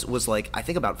shield guys was like I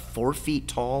think about 4 feet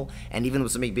tall, and even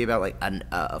was maybe about like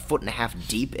a foot and a half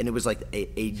deep, and it was like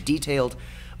a detailed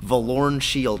Valorn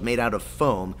shield made out of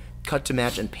foam, cut to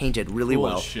match and painted really Cool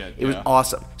well. as shit, It was yeah.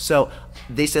 awesome. So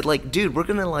they said like, dude, we're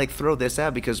gonna like throw this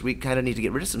out because we kind of need to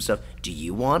get rid of some stuff. Do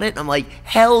you want it? I'm like,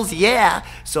 hell's yeah.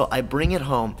 So I bring it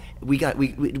home. We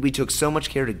took so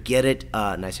much care to get it.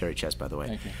 Nice hairy chest, by the way.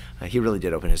 Thank you. He really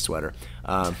did open his sweatshirt.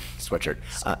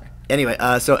 Anyway,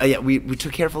 yeah, we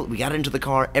took careful. We got it into the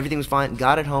car. Everything was fine.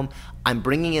 Got it home. I'm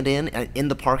bringing it in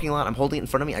the parking lot. I'm holding it in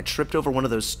front of me. I tripped over one of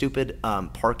those stupid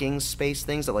parking space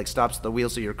things that like stops the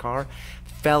wheels of your car.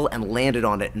 Fell and landed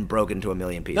on it and broke into a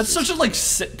million pieces. That's such a like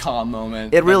sitcom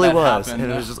moment. It really that was, happened.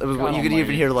 and it was just, you God could even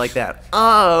almighty. hear like that.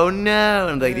 Oh no!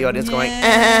 And like the audience going,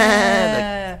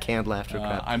 like canned laughter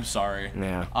crap. I'm sorry.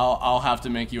 Yeah. I'll have to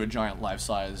make you a giant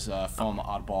life-size foam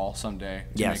oddball someday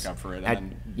to Yes. make up for it. At-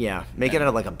 And then, yeah, make it out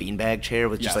of like a beanbag chair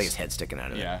with just Yes. like his head sticking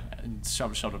out of it. yeah, and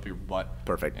shove it up your butt.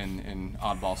 Perfect. In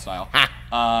oddball style.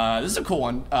 This is a cool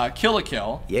one. Kill a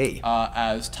Kill. Yay.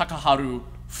 As Takaharu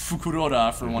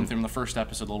Fukuroda for one thing from the first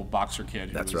episode, the little boxer kid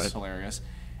who That's was right. hilarious,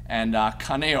 and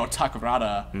Kaneo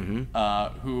Takarada,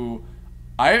 who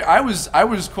I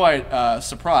was quite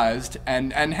surprised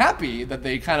and happy that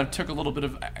they kind of took a little bit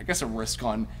of, I guess, a risk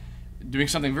on doing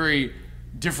something very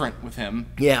different with him.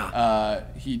 Yeah.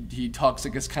 He talks, I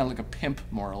guess, kind of like a pimp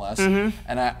more or less, Mm-hmm.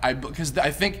 and because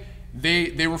I think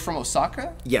they were from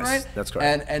Osaka. Yes, right? that's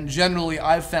correct. And generally,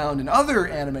 I've found in other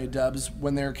anime dubs,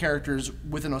 when they're characters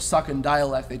with an Osakan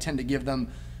dialect, they tend to give them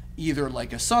either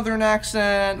like a Southern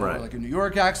accent or Right. like a New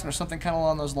York accent or something kind of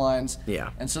along those lines.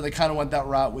 Yeah. And so they kind of went that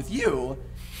route with you,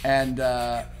 and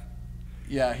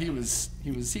yeah, he was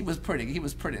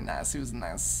pretty nice. He was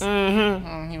nice.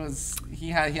 Mm-hmm. He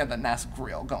had that nice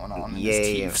grill going on in his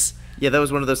teeth. Yeah, that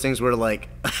was one of those things where like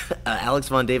Alex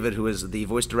Von David, who is the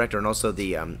voice director and also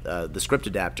the script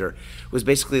adapter, was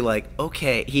basically like,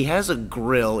 okay, he has a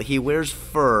grill, he wears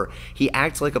fur, he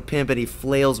acts like a pimp, and he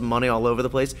flails money all over the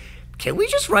place. Can we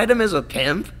just write him as a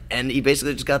pimp? And he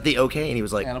basically just got the okay, and he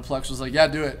was like, Aniplex was like, yeah,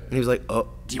 do it. and he was like, oh,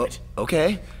 Do it.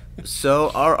 okay. So,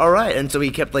 all right. And so he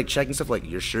kept like checking stuff like,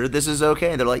 you're sure this is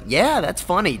okay? And they're like, yeah, that's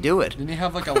funny, do it. Didn't he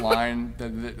have like a line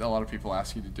that a lot of people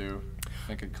ask you to do? I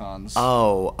think at cons.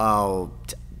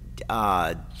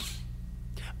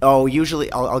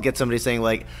 Usually I'll get somebody saying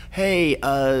like, hey,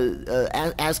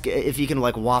 ask if you can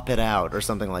like whop it out or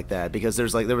something like that, because there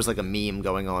was like a meme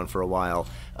going on for a while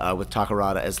with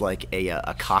Takarada as like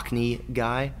a Cockney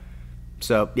guy.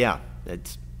 So yeah,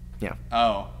 it's yeah.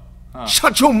 Oh.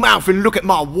 Shut your mouth and look at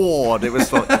my ward. It was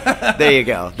fun. There you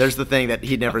go. There's the thing that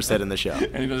he never said in the show.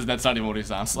 And he does, that's not even what he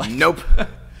sounds like. Nope.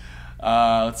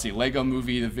 Let's see. Lego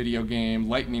Movie, the video game,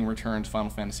 Lightning Returns, Final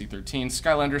Fantasy 13,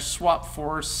 Skylanders, Swap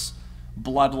Force,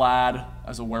 Blood Lad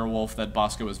as a werewolf that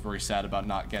Bosco was very sad about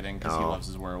not getting because he loves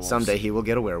his werewolves. Someday he will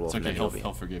get a werewolf. It's okay, and then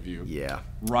he'll forgive you. Yeah.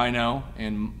 Rhino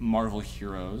in Marvel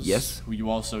Heroes. Yes. Who you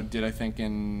also did, I think,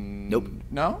 in... Nope.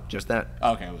 No? Just that.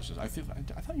 Okay, I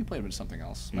thought you played him in something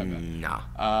else. My bad.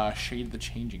 Nah. Shade the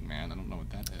Changing Man. I don't know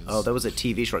what that is. Oh, that was a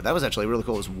TV short. That was actually really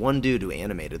cool. It was one dude who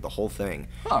animated the whole thing.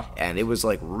 Huh. And it was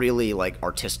like really like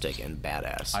artistic and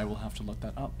badass. I will have to look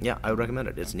that up. Yeah, I would recommend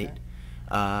it. It's neat.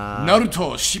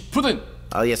 Naruto Shippuden.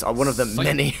 Oh yes, one of the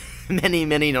Like- many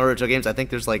Naruto games. I think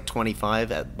there's like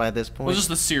 25 by this point. Well, just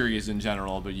the series in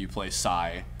general, but you play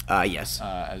Sai Yes.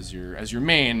 as your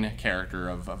main character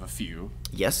of a few.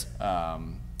 Yes.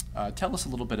 Tell us a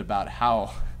little bit about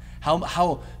how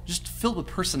just filled with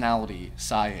personality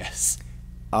Sai is.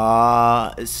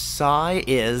 Sai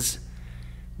is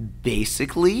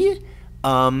basically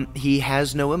he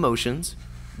has no emotions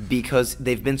because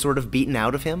they've been sort of beaten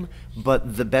out of him,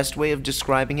 but the best way of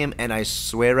describing him, and I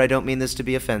swear I don't mean this to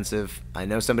be offensive, I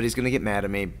know somebody's going to get mad at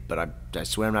me, but I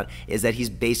swear I'm not, is that he's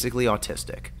basically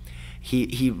autistic.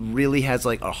 He really has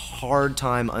like a hard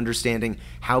time understanding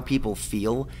how people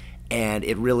feel, and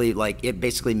it really it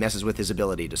basically messes with his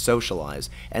ability to socialize.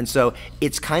 And so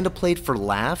it's kind of played for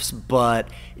laughs, but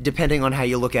depending on how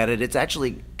you look at it, it's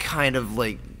actually kind of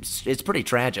like it's pretty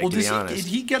tragic, to be honest.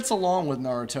 He gets along with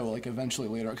Naruto like eventually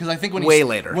later, because I think when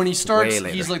he starts,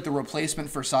 he's like the replacement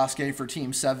for Sasuke for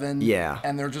Team 7. Yeah.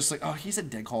 And they're just like, oh, he's a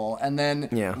dickhole. And then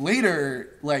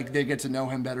later, like, they get to know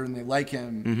him better and they like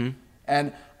him. Mm-hmm.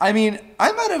 And I mean,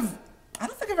 I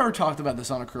don't think I've ever talked about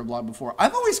this on a Kirblog before.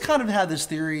 I've always kind of had this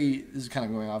theory. This is kind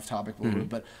of going off topic a little bit,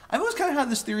 but I've always kind of had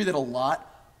this theory that a lot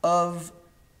of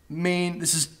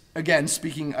this is, again,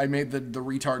 speaking, I made the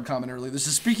retard comment earlier. This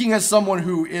is speaking as someone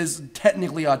who is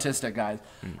technically autistic, guys.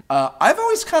 I've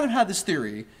always kind of had this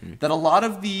theory that a lot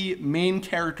of the main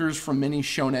characters from many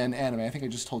shonen anime, I think I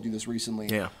just told you this recently,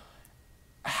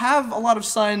 have a lot of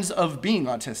signs of being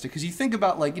autistic. Because you think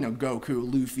about, like,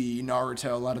 Goku, Luffy,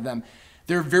 Naruto, a lot of them,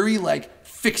 they're very, like,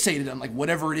 fixated on, like,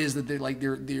 whatever it is that they're, like,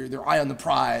 their eye on the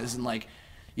prize, and, like,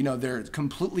 they're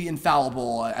completely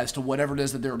infallible as to whatever it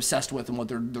is that they're obsessed with and what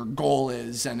their goal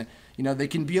is. And, they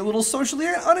can be a little socially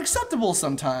unacceptable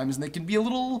sometimes, and they can be a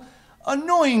little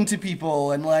annoying to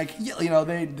people, and, like,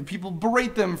 the people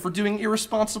berate them for doing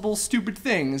irresponsible, stupid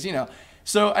things,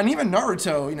 So, and even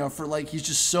Naruto, for, like, he's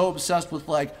just so obsessed with,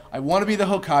 like, I want to be the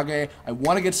Hokage, I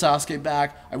want to get Sasuke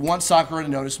back, I want Sakura to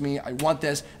notice me, I want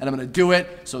this, and I'm going to do it,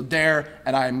 so there,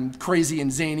 and I'm crazy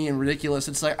and zany and ridiculous.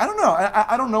 It's like, I don't know,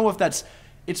 I don't know if that's,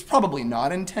 it's probably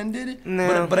not intended,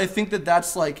 but I think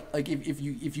that's like if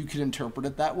you could interpret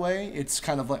it that way, it's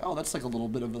kind of like, oh, that's like a little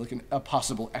bit of like a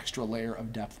possible extra layer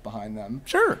of depth behind them.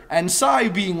 Sure. And Sai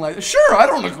being like, sure, I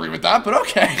don't agree with that, but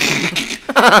okay.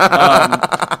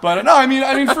 But no, I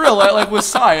mean for real, like with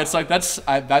Sai, it's like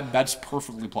that's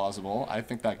perfectly plausible. I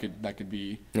think that could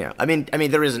be. Yeah, I mean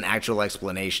there is an actual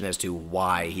explanation as to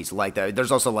why he's like that.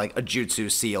 There's also like a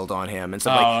jutsu sealed on him and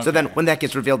stuff like. Okay. So then when that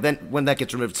gets revealed, when that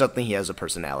gets removed, suddenly he has a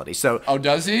personality. So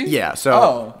does he? Yeah.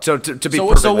 So to be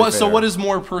so what is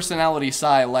more personality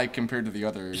Sai like compared to the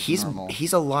others? He's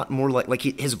a lot more like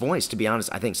his voice, to be honest,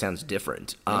 I think sounds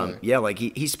different. Really? Yeah, like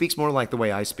he speaks more like the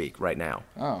way I speak right now.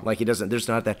 Oh. Like he doesn't. There's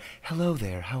not that hello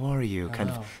there, how are you kind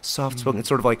of soft spoken. It's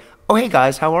sort of like, oh hey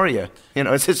guys, how are you?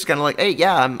 It's just kind of like, hey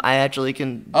yeah, I actually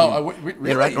can.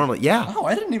 Really? Interact normally. Yeah. Oh,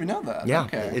 I didn't even know that. Yeah.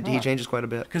 Okay. He changes quite a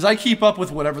bit. Because I keep up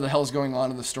with whatever the hell's going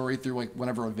on in the story through like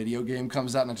whenever a video game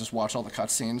comes out, and I just watch all the cutscenes.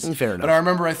 Fair enough. But I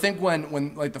remember, I think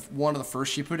when like one of the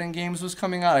first Shippuden games was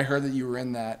coming out, I heard that you were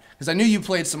in that, because I knew you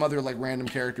played some other like random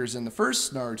characters in the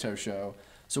first Naruto show.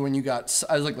 So when you got,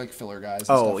 I was like filler guys. And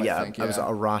stuff, yeah. I think. I was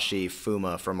Arashi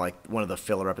Fuma from like one of the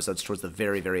filler episodes towards the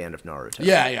very, very end of Naruto.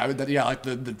 Yeah, like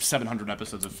the 700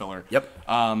 episodes of filler. Yep.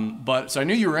 But so I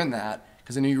knew you were in that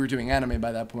because I knew you were doing anime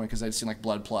by that point, because I'd seen like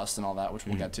Blood Plus and all that, which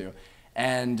we'll get to,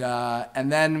 and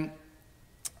then.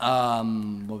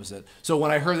 What was it? So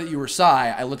when I heard that you were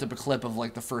Sai, I looked up a clip of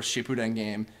like the first Shippuden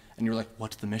game, and you were like,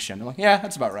 "What's the mission?" I'm like, "Yeah,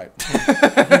 that's about right."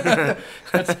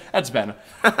 that's Ben.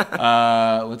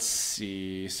 Let's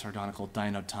see, Sardonical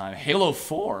Dino Time, Halo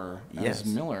 4 as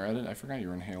Miller. I forgot you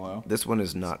were in Halo. This one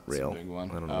is not real. A big one.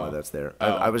 I don't know why that's there.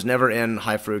 I was never in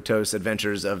High Fructose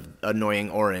Adventures of Annoying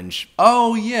Orange.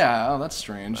 Oh yeah, that's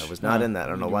strange. I was not in that. I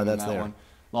don't know why that's there. One.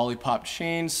 Lollipop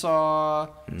Chainsaw,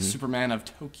 Superman of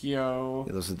Tokyo.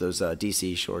 Yeah, those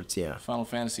DC shorts, yeah. Final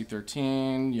Fantasy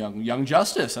 13, Young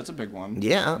Justice, that's a big one.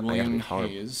 Yeah. William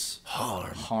Hayes.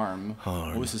 Harm.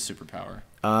 What was his superpower?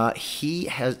 He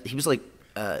was like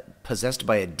possessed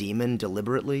by a demon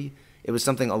deliberately. It was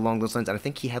something along those lines, and I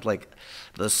think he had like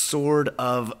the sword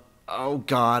of. Oh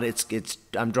God, it's.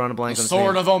 I'm drawing a blank on the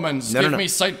Sword of Omens. Give me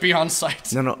sight beyond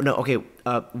sight. No. Okay.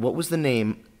 What was the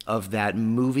name of that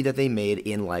movie that they made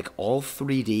in like all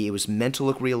 3D? It was meant to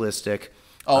look realistic.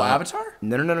 Avatar?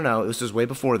 No. It was just way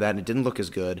before that, and it didn't look as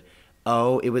good.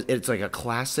 It's like a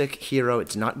classic hero.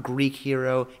 It's not Greek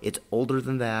hero. It's older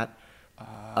than that.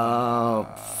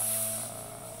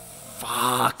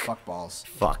 Fuck. Fuck balls.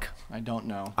 Fuck. I don't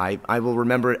know. I will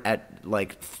remember it at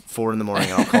like 4 a.m.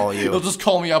 I'll call you. You'll just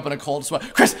call me up in a cold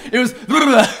sweat. Chris, it was.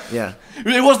 Yeah.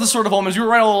 It was the Sword of Omens. You were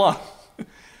right all along.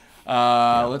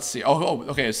 Let's see.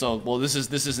 Okay. So, this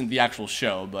isn't the actual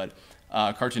show, but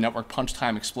Cartoon Network Punch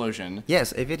Time Explosion.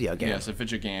 Yes, a video game. Yes, a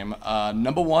video game.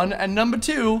 Number 1 and number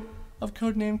 2 of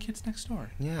Codename Kids Next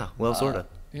Door. Yeah. Well, sorta.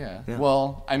 Yeah.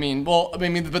 Well, I mean, but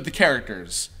the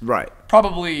characters. Right.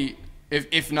 Probably,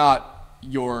 if not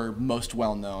your most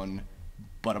well known,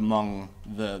 but among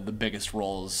the biggest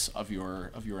roles of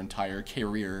your entire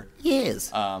career.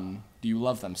 Yes. Do you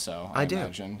love them so? I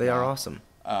imagine. They are awesome.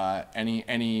 Any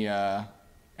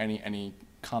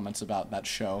comments about that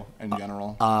show in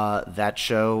general? That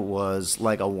show was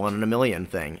like a 1 in a million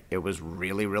thing. It was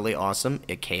really, really awesome.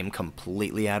 It came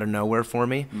completely out of nowhere for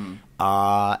me.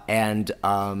 I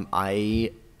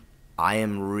I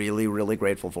am really, really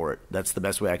grateful for it. That's the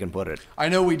best way I can put it. I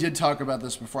know we did talk about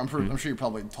this before. I'm sure you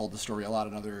probably told the story a lot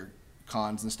in other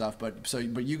cons and stuff. But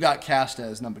you got cast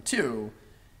as number 2,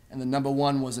 and then number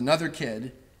 1 was another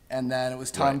kid, and then it was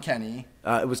Tom Kenny.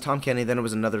 It was Tom Kenny. Then it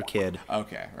was another kid.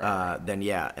 Okay. Right. Then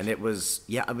and it was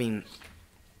I mean,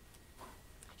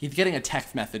 he's getting a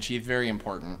text message. He's very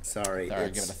important. Sorry, give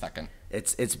it a second.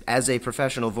 It's as a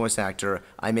professional voice actor,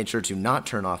 I made sure to not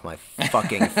turn off my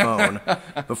fucking phone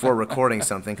before recording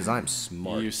something because I'm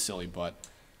smart. You silly butt.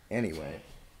 Anyway,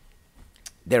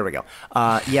 there we go.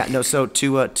 So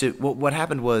what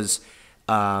happened was,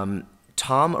 Tom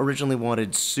originally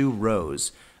wanted Sue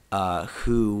Rose,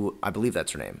 who I believe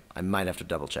that's her name. I might have to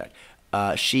double check.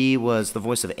 She was the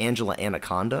voice of Angela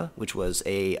Anaconda, which was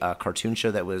a cartoon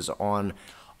show that was on.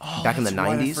 Back in the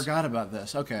 90s. I forgot about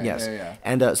this. Okay. Yes. Yeah.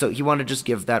 And so he wanted to just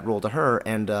give that role to her,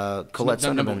 and Colette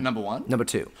Sunderman. Number 1? Number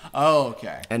 2. Oh,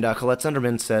 okay. And Colette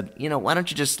Sunderman said, why don't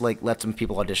you just let some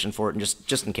people audition for it and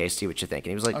just in case see what you think.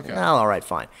 And he was like, okay. Well, all right,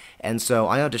 fine. And so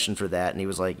I auditioned for that, and he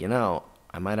was like,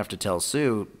 I might have to tell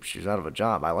Sue she's out of a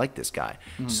job. I like this guy.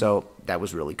 So that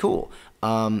was really cool.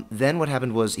 Then what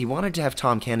happened was he wanted to have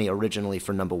Tom Kenny originally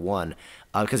for number 1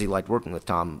 because he liked working with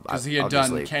Tom. Because he had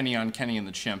done Kenny on Kenny and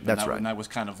the Chimp. That's right. And that was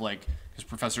kind of like because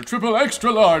Professor Triple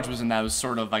Extra Large was, and that was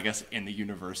sort of, I guess, in the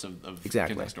universe of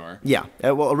exactly. Kids Next Door. Yeah.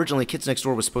 Well, originally Kids Next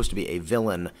Door was supposed to be a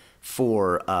villain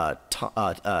for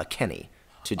Kenny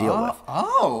to deal with.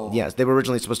 Oh. Yes, they were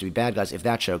originally supposed to be bad guys if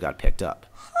that show got picked up.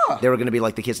 They were going to be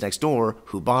like the kids next door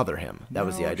who bother him. That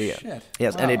was the idea. Shit.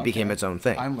 Yes, wow, and it became its own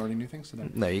thing. I'm learning new things today.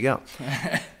 There you go.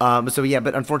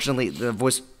 But unfortunately, the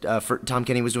voice for Tom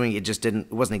Kenny was doing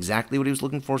it wasn't exactly what he was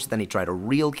looking for. So then he tried a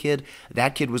real kid.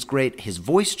 That kid was great. His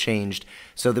voice changed,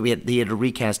 so that he had to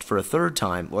recast for a third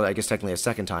time. Well, I guess technically a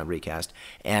second time recast.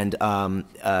 And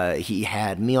he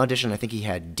had me audition. I think he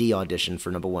had D audition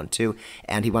for number 1 too,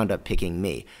 and he wound up picking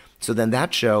me. So then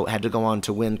that show had to go on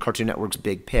to win Cartoon Network's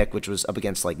Big Pick, which was up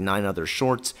against like 9 other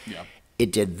shorts. Yeah.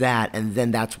 It did that, and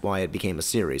then that's why it became a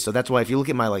series. So that's why if you look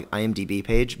at my IMDb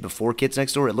page before Kids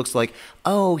Next Door, it looks like,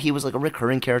 oh, he was like a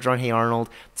recurring character on Hey Arnold,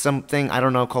 something, I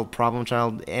don't know, called Problem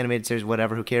Child, animated series,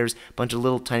 whatever, who cares, bunch of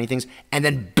little tiny things, and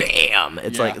then bam!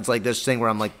 It's like this thing where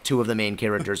I'm like 2 of the main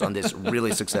characters on this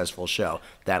really successful show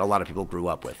that a lot of people grew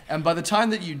up with. And by the time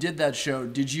that you did that show,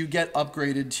 did you get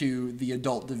upgraded to the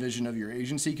adult division of your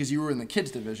agency? Because you were in the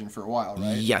kids division for a while,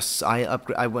 right? Yes,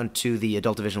 I went to the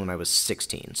adult division when I was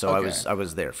 16, so okay. I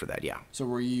was there for that, yeah. So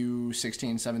were you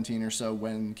 16, 17 or so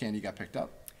when Candy got picked up?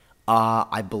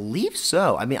 I believe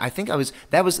so. I mean, I think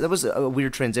that was a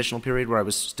weird transitional period where I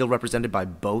was still represented by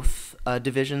both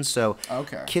divisions. So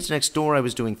okay. Kids Next Door I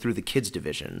was doing through the kids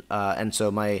division. And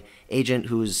so my agent,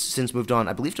 who's since moved on,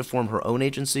 I believe to form her own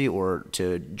agency or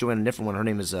to join a different one, her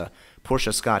name is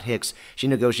Portia Scott Hicks. She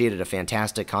negotiated a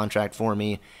fantastic contract for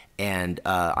me, and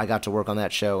I got to work on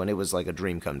that show, and it was like a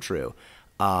dream come true.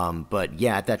 But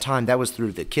yeah, at that time, that was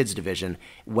through the kids division,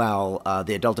 while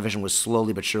the adult division was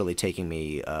slowly but surely taking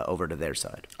me over to their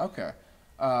side. Okay.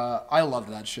 I loved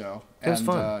that show. It was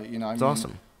fun. It's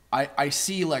awesome. I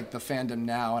see like the fandom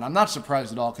now, and I'm not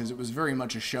surprised at all because it was very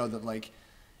much a show that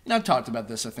I've talked about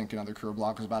this, I think, in other career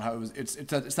blogs about how it's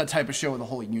that type of show with a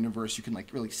whole universe you can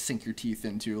like really sink your teeth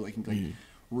into,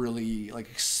 really like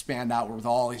expand out with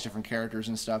all these different characters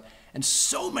and stuff. And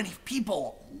so many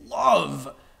people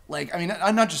love.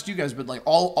 Not just you guys, but like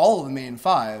all of the main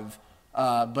 5,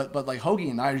 but like Hoagie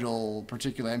and Nigel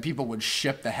particularly, and people would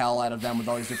ship the hell out of them with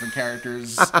all these different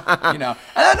characters, and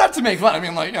not to make fun. I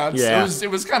mean,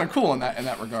 it was kind of cool in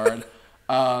that regard.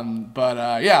 And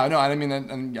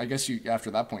I guess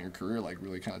after that point, your career like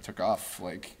really kind of took off,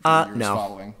 like years no.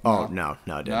 following. Oh no,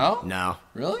 it didn't. No,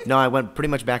 really? No, I went pretty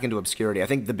much back into obscurity. I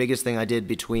think the biggest thing I did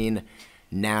between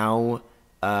now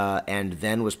and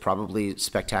then was probably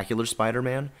Spectacular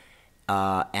Spider-Man.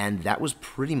 And that was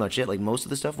pretty much it. Like most of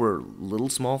the stuff were little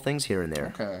small things here and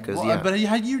there. Okay. But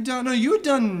had you done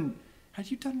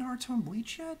Naruto and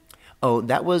Bleach yet? Oh,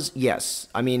 that was yes.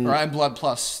 I mean, or Blood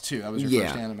Plus too. That was your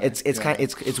first anime.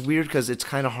 It's weird because it's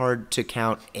kind of hard to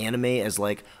count anime as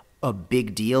like a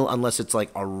big deal unless it's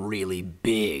like a really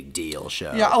big deal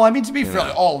show. Yeah. Oh, I mean, to be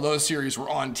fair, all those series were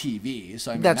on TV,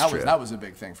 so I mean, that was a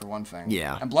big thing for one thing.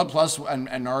 Yeah. And Blood Plus and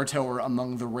Naruto were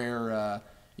among the rare.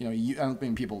 Some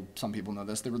people know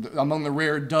this. They were among the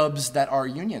rare dubs that are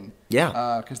union.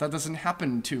 Yeah. Because that doesn't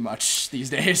happen too much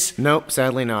these days. Nope,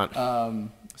 sadly not.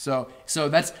 So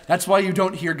that's why you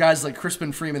don't hear guys like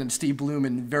Crispin Freeman and Steve Bloom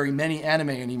in very many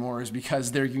anime anymore, is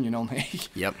because they're union only.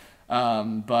 Yep.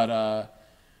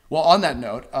 Well, on that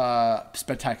note,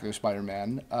 Spectacular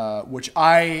Spider-Man, which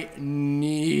I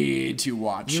need to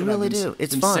watch. You really do.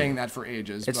 It's been fun. saying that for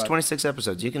ages. It's but 26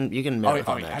 episodes. You can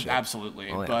marathon that shit. Absolutely.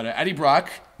 Oh, yeah. But Eddie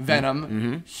Brock,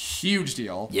 Venom, huge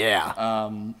deal. Yeah.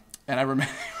 And I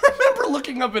remember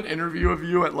looking up an interview of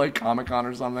you at like Comic-Con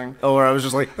or something. Oh, where I was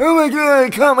just like, oh my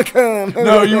god, Comic-Con.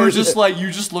 No, you were just like, you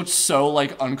just looked so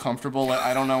like uncomfortable. Like,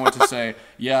 I don't know what to say.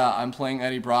 Yeah, I'm playing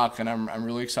Eddie Brock, and I'm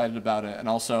really excited about it. And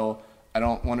also, I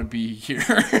don't want to be here.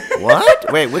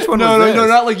 What? Wait, which one was this? No,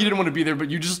 not like you didn't want to be there, but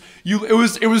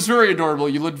it was very adorable.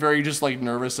 You looked very just like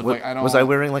nervous of like, I don't. Was I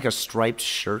wearing like a striped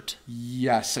shirt?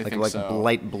 Yes, I think like so.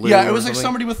 light blue. Yeah, it was or like something?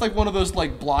 somebody with like one of those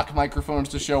like block microphones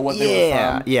to show what they were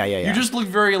from. Yeah. You just looked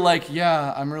very like,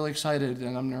 yeah, I'm really excited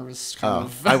and I'm nervous. Kind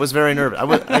of. I was very nervous.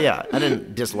 I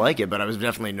didn't dislike it, but I was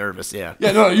definitely nervous. Yeah.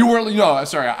 Yeah, no, you weren't. No,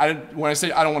 sorry. I didn't. When I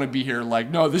say I don't want to be here, like,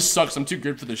 no, this sucks. I'm too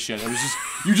good for this shit. It was just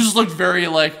you just looked very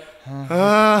like.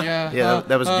 That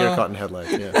was deer caught in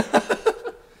headlights.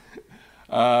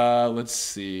 Yeah. Let's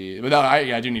see. But no,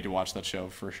 I do need to watch that show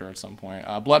for sure at some point.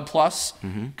 Blood Plus,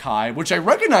 Kai, which I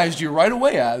recognized you right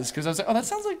away as because I was like, oh, that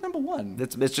sounds like number one.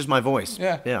 It's just my voice.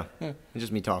 Yeah. It's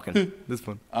just me talking. This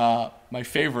fun. My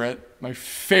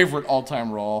favorite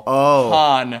all-time role. Oh.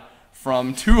 Han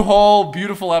from 2 whole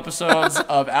beautiful episodes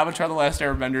of Avatar: The Last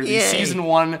Airbender, the Yay. season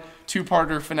 1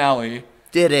 2-parter finale.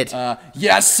 Did it.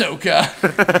 Yes,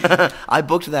 Sokka. I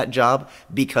booked that job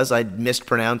because I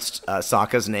mispronounced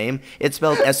Sokka's name. It's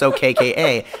spelled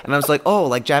Sokka. And I was like, oh,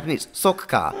 like Japanese,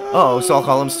 Sokka. Oh, so I'll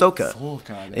call him Sokka.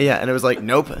 Sokka. Yeah, and it was like,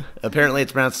 nope. Apparently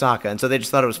it's pronounced Sokka. And so they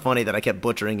just thought it was funny that I kept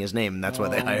butchering his name, and that's why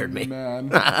they hired me.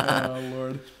 Man. Oh,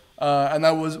 Lord. And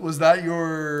that was that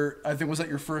your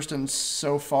first and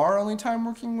so far only time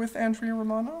working with Andrea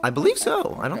Romano? I believe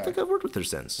so. I don't think I've worked with her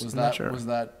since. Was I'm that not sure.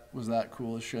 was that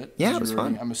cool as shit? Yeah, it was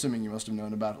fun. I'm assuming you must have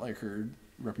known about like her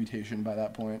reputation by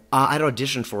that point. I'd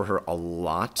auditioned for her a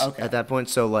lot at that point,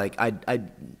 so like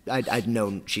I'd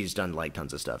known she's done like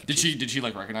tons of stuff. Did she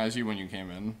like recognize you when you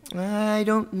came in? I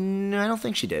don't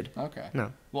think she did. Okay.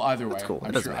 No. Well, either way, That's cool.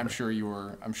 I'm sure you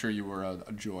were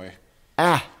a joy.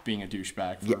 Being a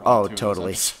douchebag. For Yeah, all 2 of those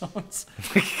totally. episodes.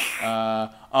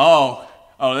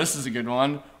 This is a good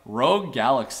one. Rogue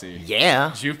Galaxy. Yeah.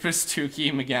 Jupus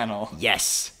Tuki McGannell.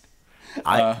 Yes.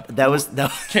 That was.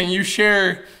 Can you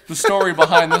share the story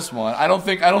behind this one? I don't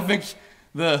think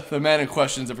the man in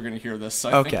question's ever going to hear this, so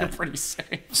I think you're pretty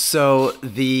safe. So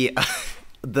this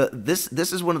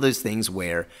is one of those things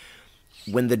where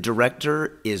when the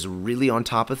director is really on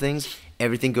top of things,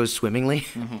 everything goes swimmingly.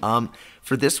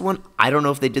 For this one, I don't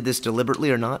know if they did this deliberately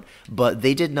or not, but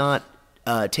they did not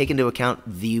take into account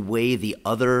the way the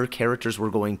other characters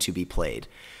were going to be played.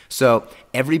 So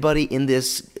everybody in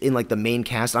like the main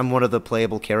cast, I'm one of the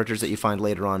playable characters that you find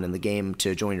later on in the game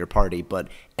to join your party, but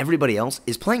everybody else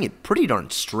is playing it pretty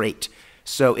darn straight.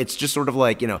 So it's just sort of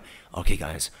like, okay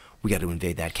guys, we got to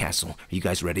invade that castle. Are you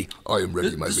guys ready? I am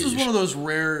ready, my This liege. was one of those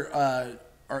rare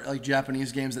like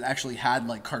Japanese games that actually had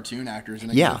like cartoon actors in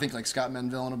it. Yeah. I think like Scott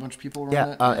Menville and a bunch of people were in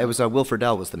it. It was Will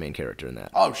Friedle was the main character in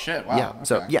that. Oh shit! Wow. Yeah. Okay.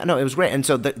 So it was great, and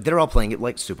so they're all playing it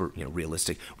like super,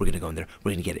 realistic. We're gonna go in there.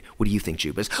 We're gonna get it. What do you think,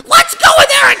 Jubas? Let's go in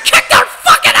there and kick their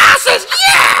fucking asses!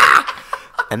 Yeah!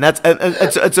 And that's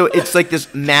and so it's like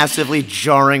this massively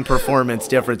jarring performance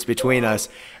difference between us.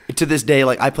 To this day,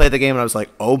 like I played the game and I was like,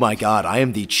 oh my god, I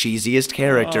am the cheesiest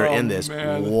character in this.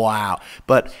 Man. Wow.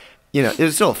 But it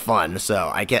was still fun.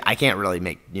 So I can't really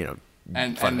make fun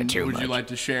of it too would much. you like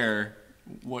to share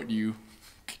what you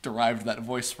derived that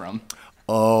voice from?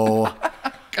 Oh.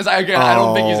 Because I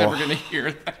don't think he's ever going to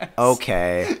hear that.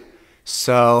 Okay.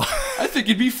 So. I think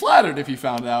he'd be flattered if he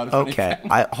found out. If Okay.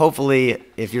 anything. Hopefully,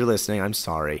 if you're listening, I'm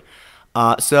sorry.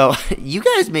 So you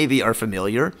guys maybe are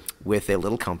familiar with a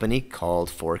little company called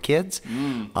 4Kids.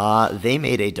 They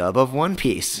made a dub of One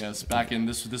Piece. Yes, back in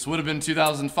this would have been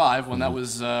 2005 when that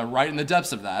was right in the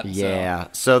depths of that. Yeah.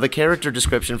 So the character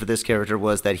description for this character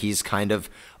was that he's kind of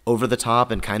over the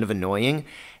top and kind of annoying.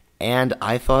 And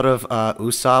I thought of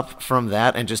Usopp from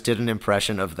that and just did an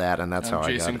impression of that, and that's how I got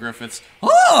Jason it. Griffiths.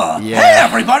 Oh, Yeah. hey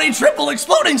everybody! Triple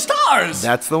exploding stars.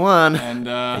 That's the one. And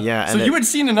yeah. so you had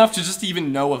seen enough to just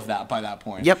even know of that by that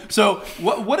point. Yep. So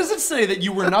what does it say that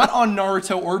you were not on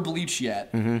Naruto or Bleach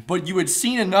yet, but you had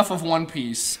seen enough of One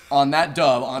Piece on that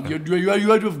dub? You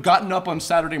had to have gotten up on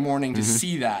Saturday morning to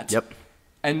see that. Yep.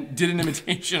 And did an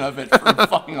imitation of it for a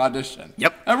fucking audition.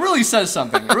 Yep. That really says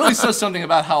something. It really says something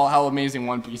about how amazing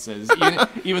One Piece is.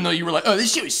 Even though you were like, oh,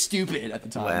 this shit was stupid at the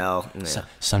time. Well, yeah.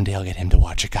 Someday I'll get him to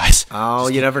watch it, guys. Oh,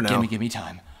 you never know. Give me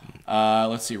time.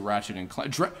 Let's see, Ratchet and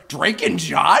Clank. Drake and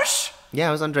Josh? Yeah,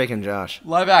 I was on Drake and Josh.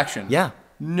 Live action. Yeah.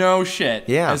 No shit.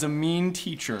 Yeah. As a mean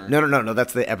teacher. No.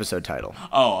 That's the episode title.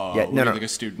 Oh. Yeah, no. Like a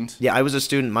student. Yeah, I was a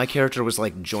student. My character was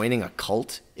like joining a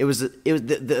cult.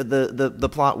 The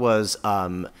plot was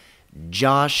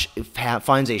Josh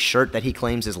finds a shirt that he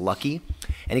claims is lucky,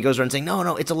 and he goes around saying,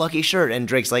 no, it's a lucky shirt. And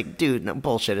Drake's like, dude, no,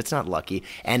 bullshit, it's not lucky.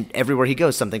 And everywhere he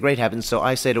goes, something great happens. So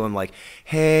I say to him, like,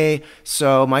 hey,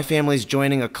 so my family's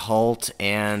joining a cult,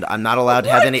 and I'm not allowed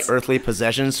to have any earthly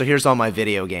possessions, so here's all my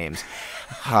video games.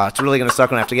 It's really going to suck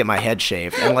when I have to get my head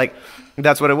shaved. And, like,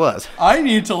 that's what it was. I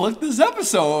need to look this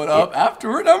episode up after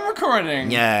we're done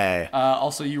recording. Yay.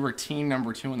 Also, you were teen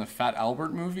number 2 in the Fat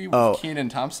Albert movie with Kenan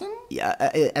Thompson? Yeah,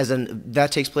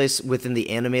 that takes place within the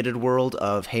animated world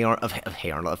of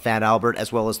Fat Albert,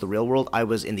 as well as the real world. I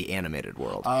was in the animated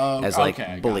world as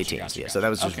bully teens. So that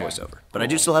was just voiceover. But I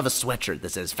do still have a sweatshirt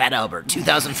that says Fat Albert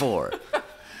 2004.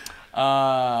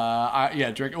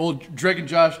 Drake. Well, Drake and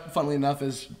Josh, funnily enough,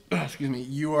 is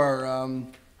you are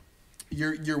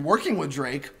you're working with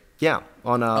Drake. Yeah,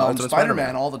 on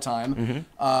Spider-Man all the time,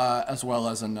 as well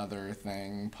as another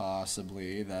thing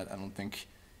possibly that I don't think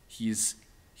he's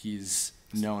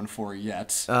known for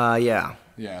yet. Yeah.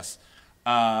 Yes.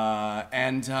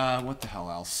 And what the hell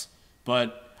else?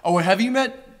 But have you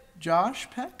met Josh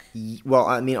Peck? Well,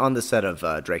 I mean, on the set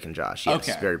of Drake and Josh,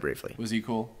 yes, very briefly. Was he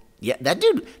cool? Yeah, that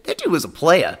dude was a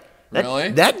playa. Really?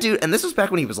 That dude, and this was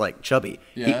back when he was like chubby.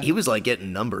 Yeah. He was like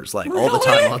getting numbers like all the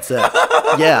time on set.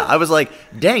 Yeah, I was like,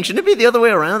 dang, shouldn't it be the other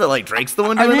way around that like Drake's the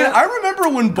one doing that? I remember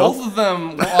when both of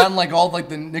them were on like all like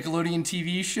the Nickelodeon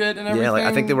TV shit and everything. Yeah, like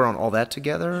I think they were on All That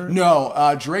Together.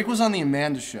 No, Drake was on the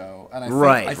Amanda Show, and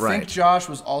I think Josh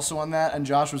was also on that, and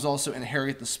Josh was also in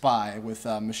Harriet the Spy with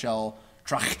Michelle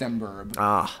Trachtenberg,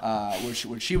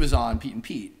 which she was on Pete and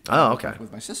Pete. Oh, okay.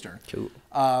 With my sister. Cool.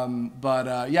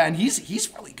 And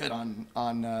he's really good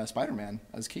on Spider-Man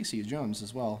as Casey Jones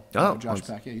as well. Oh, Josh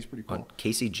Peck, yeah, he's pretty cool.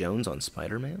 Casey Jones on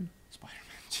Spider-Man?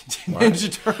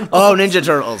 Ninja Turtles. Oh, Ninja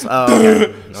Turtles. Oh,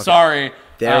 okay. Sorry.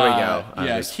 There we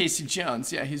go. Casey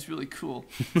Jones. Yeah, he's really cool.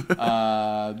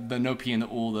 The No P and the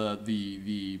Ool,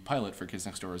 the pilot for Kids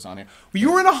Next Door is on here.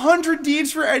 You were in 100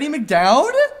 Deeds for Eddie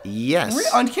McDowd?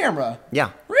 Yes. On camera?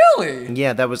 Yeah. Really?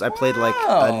 Yeah, I played like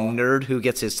a nerd who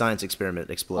gets his science experiment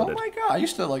exploded. Oh my god, I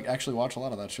used to like actually watch a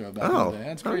lot of that show back in the day.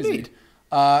 That's crazy. Neat.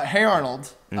 Hey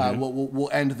Arnold. We'll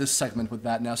end this segment with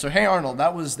that now. So Hey Arnold,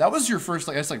 that was your first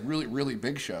really really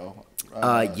big show.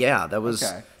 That was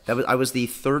I was the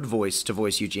third voice to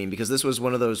voice Eugene, because this was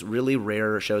one of those really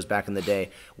rare shows back in the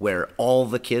day where all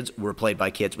the kids were played by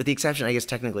kids, with the exception, I guess,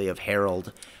 technically of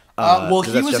Harold. He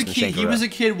was a kid. He was a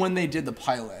kid when they did the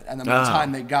pilot, and then by the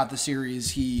time they got the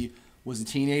series, he was a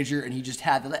teenager, and he just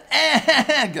had that.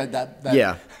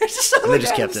 Yeah, it's just so and they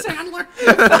just Adam kept Sandler.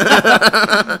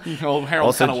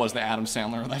 Harold kind of was the Adam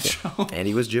Sandler of that show, and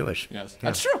he was Jewish. Yes,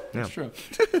 that's true. That's true.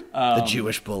 The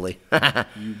Jewish bully.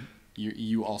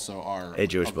 You also are a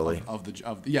Jewish bully.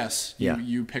 Yes.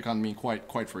 You pick on me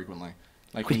quite frequently.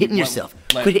 Like Quit hitting yourself.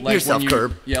 Quit hitting yourself,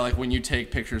 Curb. Yeah, like when you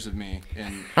take pictures of me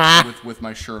and with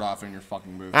my shirt off in your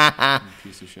fucking booth.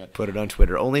 Piece of shit. Put it on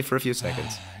Twitter only for a few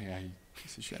seconds. Yeah, you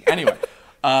piece of shit. Anyway,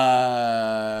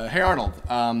 hey Arnold,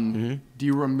 do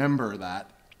you remember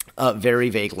that? Very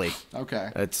vaguely.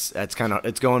 Okay. It's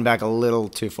going back a little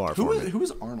too far for me. Who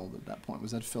was Arnold at that point?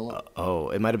 Was that Philip?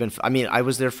 It might have been. I mean, I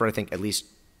was there for I think at least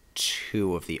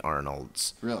 2 of the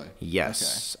Arnolds. Really?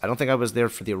 Yes. Okay. I don't think I was there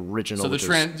for the original. So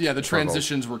the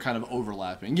transitions were kind of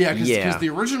overlapping. Yeah, because the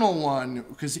original one,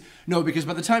 because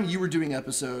by the time you were doing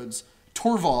episodes,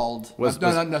 Torvald not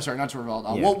Torvald.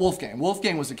 Wolfgang.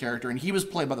 Wolfgang was the character, and he was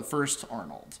played by the first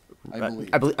Arnold, I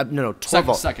believe. No,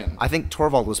 Torvald. Second. I think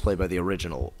Torvald was played by the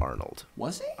original Arnold.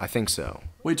 Was he? I think so.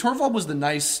 Wait, Torvald was the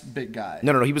nice big guy.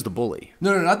 No, he was the bully.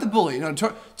 No, not the bully. No,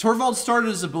 Torvald started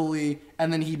as a bully,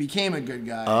 and then he became a good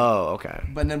guy. Oh, okay.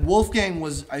 But then Wolfgang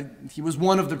was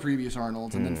one of the previous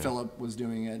Arnolds, and then Philip was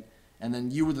doing it, and then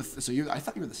you were I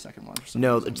thought you were the second one.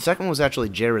 No, the second one was actually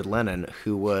Jared Lennon,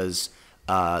 who was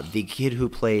the kid who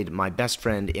played my best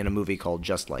friend in a movie called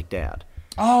Just Like Dad.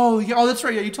 Oh, yeah. Oh, that's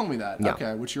right. Yeah, you told me that. Yeah.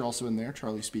 Okay, which you're also in there,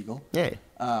 Charlie Spiegel. Yeah.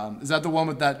 Is that the one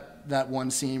with that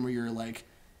one scene where you're like,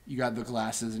 you got the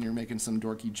glasses and you're making some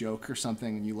dorky joke or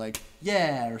something, and you like,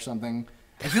 yeah, or something?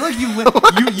 I feel like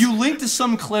you linked to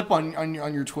some clip on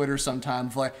your Twitter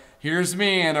sometime, like, here's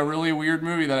me in a really weird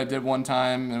movie that I did one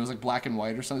time, and it was like black and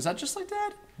white or something. Is that Just Like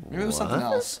That? Maybe it was something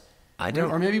else. I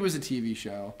don't. Or maybe it was a TV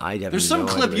show. There's some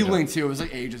clip you linked to. It was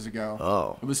like ages ago.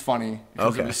 Oh. It was funny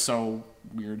because it was so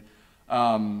weird.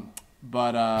 Yeah.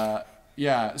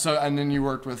 So and then you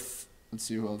worked with, let's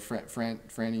see,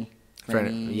 Franny.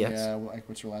 Yes. Yeah.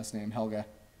 What's her last name? Helga.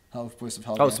 Voice of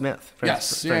Helga. Oh, Smith.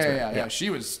 Yes. Yeah.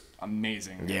 She was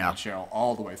amazing. Yeah. Cheryl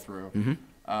all the way through.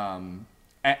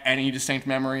 Any distinct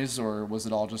memories, or was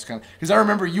it all just kind of... Because I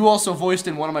remember you also voiced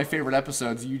in one of my favorite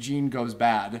episodes, Eugene Goes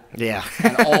Bad. Yeah.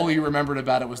 And all you remembered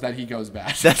about it was that he goes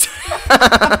bad. That's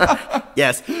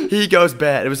yes, he goes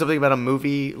bad. It was something about a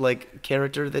movie like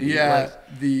character that he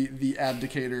liked. the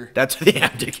abdicator. That's the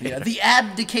abdicator. Yeah, the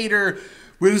abdicator.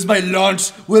 Where is my lunch?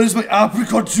 Where is my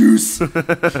apricot juice?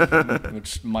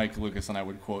 Which Mike, Lucas, and I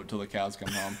would quote till the cows come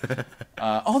home. The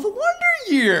Wonder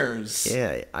Years.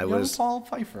 Yeah, I Young was. Paul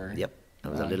Pfeiffer. Yep, I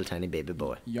was a little tiny baby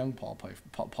boy. Young Paul Pfeiffer.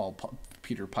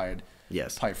 Peter Pied.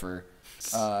 Yes. Pfeiffer.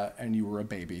 And you were a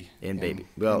baby. In in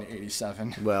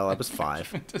 87. Well, I was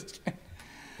 5.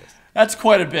 That's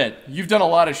quite a bit. You've done a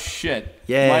lot of shit.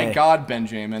 Yeah. My God,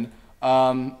 Benjamin.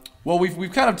 Well,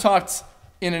 we've kind of talked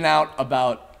in and out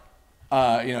about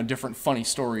different funny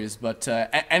stories, but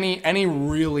any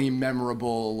really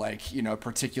memorable, like,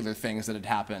 particular things that had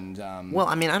happened. Well,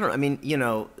 I mean, I don't know. I mean,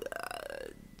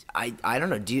 I don't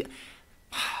know. Do you?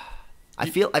 I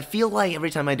feel like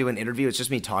every time I do an interview, it's just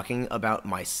me talking about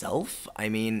myself. I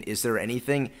mean, is there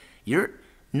anything? You're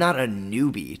not a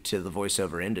newbie to the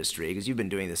voiceover industry because you've been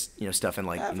doing this, stuff in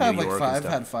like New York and stuff. I've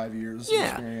had 5 years of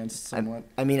experience, somewhat.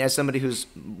 I mean, as somebody who's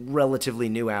relatively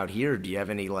new out here, do you have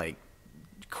any like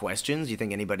questions? Do you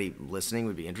think anybody listening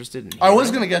would be interested in? I was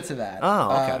going to get to that.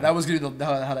 Oh, okay. That was going to be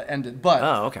how to end it. But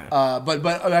okay.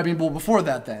 But I mean, well, before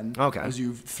that, then. Okay. As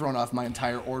you've thrown off my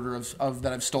entire order of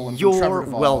that I've stolen You're from Trevor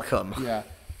Duvall. welcome. Yeah.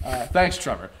 Thanks,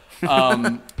 Trevor.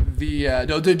 Do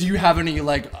you have any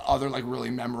like other like really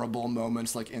memorable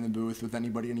moments like in the booth with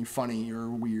anybody? Any funny or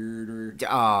weird or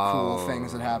cool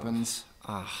things that happens?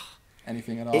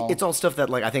 Anything at all? It's all stuff that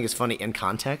like I think is funny in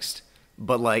context.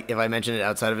 But like, if I mention it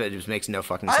outside of it, it just makes no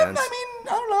fucking sense. I mean,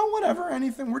 I don't know, whatever,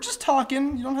 anything. We're just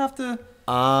talking. You don't have to. You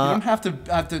don't have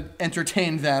to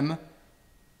entertain them.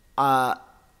 I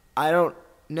don't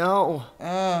know.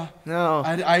 No.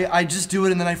 I just do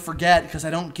it and then I forget because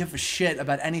I don't give a shit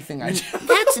about anything I do.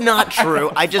 That's not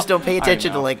true. I just don't pay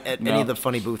attention to know. like any of the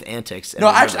funny booth antics. No,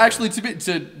 actually,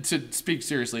 to speak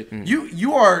seriously,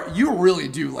 you really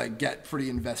do like get pretty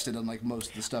invested in like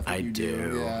most of the stuff that you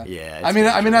do. Yeah. I mean,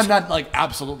 I'm not like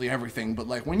absolutely everything, but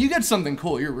like when you get something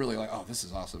cool, you're really like, oh, this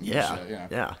is awesome. Yeah.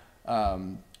 Shit, Yeah.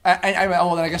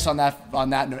 Well, then I guess on that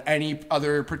note, any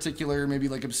other particular maybe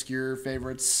like obscure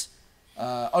favorites?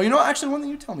 Actually, one that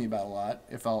you tell me about a lot,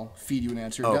 if I'll feed you an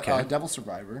answer. Okay. Devil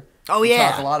Survivor. Oh, You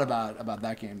yeah. talk a lot about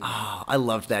that game. Oh, I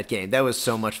loved that game. That was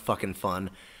so much fucking fun.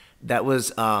 That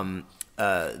was so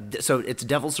it's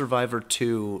Devil Survivor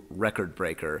 2 Record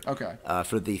Breaker. Okay.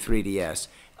 For the 3DS,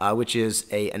 which is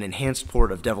an enhanced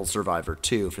port of Devil Survivor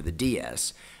 2 for the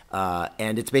DS.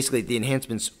 And it's basically the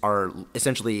enhancements are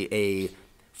essentially a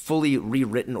fully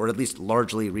rewritten or at least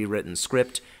largely rewritten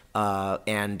script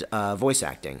and voice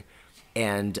acting.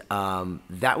 And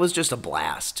that was just a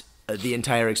blast. The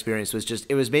entire experience was just,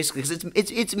 it was basically, because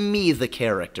it's me, the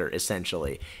character,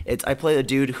 essentially. I play a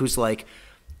dude who's like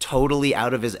totally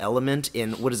out of his element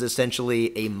in what is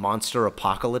essentially a monster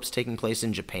apocalypse taking place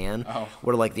in Japan,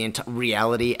 where like the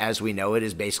reality as we know it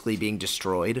is basically being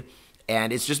destroyed.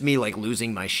 And it's just me like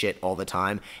losing my shit all the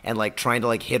time and like trying to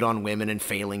like hit on women and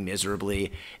failing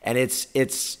miserably. And it's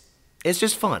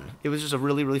just fun. It was just a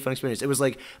really, really fun experience. It was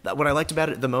like, what I liked about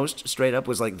it the most, straight up,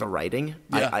 was like the writing.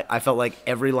 Yeah. I felt like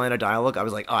every line of dialogue, I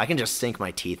was like, oh, I can just sink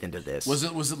my teeth into this. Was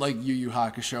it like Yu Yu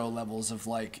Hakusho levels of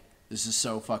like, this is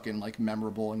so fucking like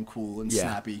memorable and cool and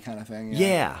snappy kind of thing?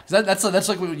 Yeah. That's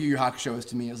like what Yu Yu Hakusho is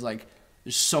to me, is like,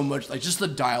 there's so much, like, just the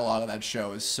dialogue of that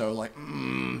show is so like,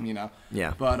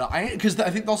 Yeah. But because I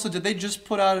think also, did they just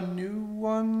put out a new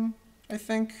one? I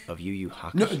think. Of Yu Yu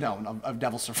Hakusho? No, of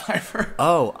Devil Survivor.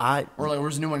 Oh, Or like,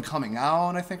 was a new one coming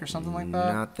out, I think, or something like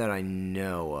that? Not that I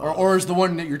know of. Or is the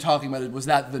one that you're talking about, was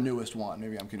that the newest one?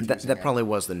 Maybe I'm confusing That it. probably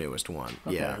was the newest one.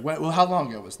 Okay. Yeah. Well, how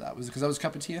long ago was that? Was it because that was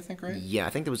Cup of Tea, I think, right? Yeah, I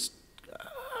think it was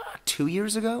 2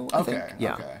 years ago, I think.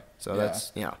 Yeah. Okay. So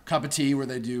that's, yeah. Cup of Tea, where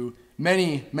they do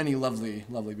many, many lovely,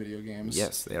 lovely video games.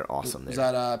 Yes, they're awesome. Was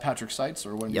that Patrick Seitz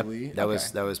or Wendy Yep, Lee? that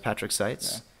was Patrick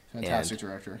Seitz. Yeah. Fantastic And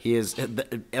director. He is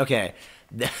okay.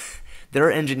 There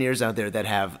are engineers out there that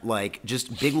have like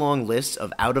just big long lists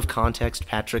of out of context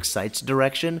Patrick Seitz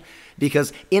direction,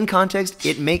 because in context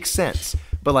it makes sense,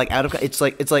 but like out of it's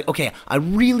like okay, I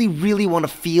really, really want to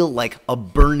feel like a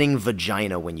burning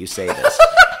vagina when you say this.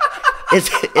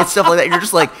 It's stuff like that. You're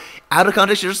just like out of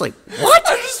context. You're just like, what?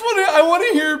 I want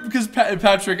to hear, because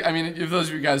Patrick, I mean, if those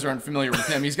of you guys aren't familiar with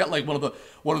him, he's got like one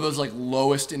of those like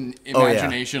lowest in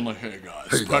imagination, like, hey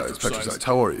guys, Patrick Sides,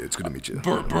 how are you? It's good to meet you.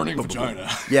 Burning vagina.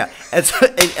 Yeah, and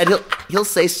he'll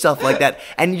say stuff like that,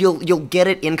 and you'll get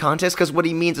it in context, because what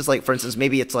he means is, like, for instance,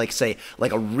 maybe it's like, say,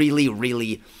 like a really,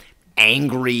 really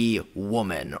angry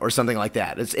woman or something like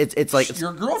that. It's like,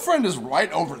 your girlfriend is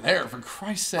right over there, for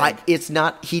Christ's sake. it's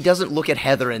not. He doesn't look at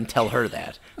Heather and tell her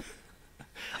that.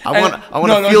 I want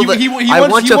to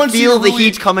feel the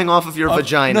heat coming off of your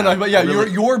vagina. No, but yeah,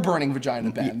 your burning vagina,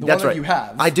 Ben. The That's one right. that you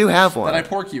have. I do have one. That I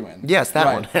pork you in. Yes, that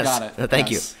Right, one. Yes. Got it. Thank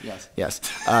Yes, you. Yes.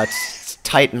 It's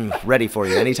tight and ready for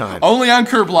you anytime. Only on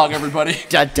Kirblog, everybody.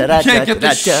 Da, da, da, You can't da, get da,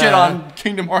 this da. shit on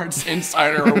Kingdom Hearts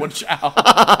Insider or Watch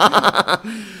Out.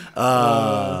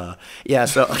 Yeah,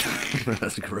 so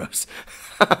that's gross.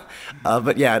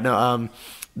 But yeah, no,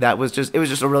 it was just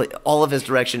a really, all of his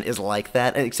direction is like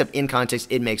that, except in context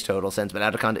it makes total sense, but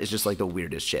out of context it's just like the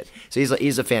weirdest shit. So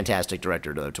he's a fantastic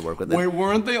director to work with. Wait,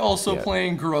 weren't they also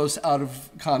playing gross out of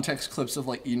context clips of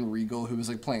like Eden Regal, who was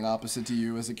like playing opposite to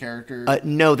you as a character?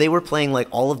 No, they were playing like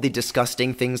all of the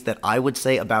disgusting things that I would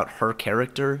say about her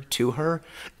character to her.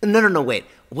 No, wait.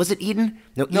 Was it Eden?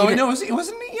 No, it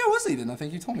wasn't me. Yeah, it was Eden. I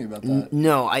think you told me about that.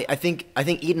 No, I think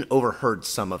Eden overheard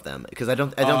some of them, because I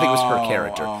don't think it was her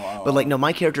character. But like, no,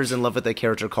 my character is in love with a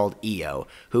character called Io,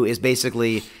 who is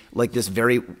basically like this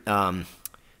very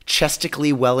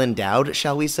chestically well endowed,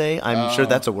 shall we say? I'm sure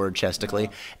that's a word, chestically.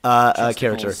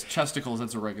 Character. Chesticles,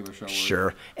 that's a regular show word.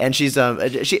 Sure. And she's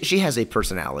she has a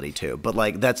personality too, but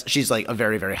like she's like a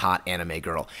very, very hot anime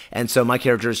girl. And so my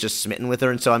character is just smitten with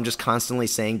her, and so I'm just constantly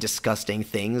saying disgusting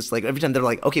things. Like every time they're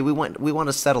like, "Okay, we want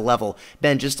to set a level.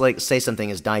 Ben, just like say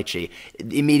something as Daichi."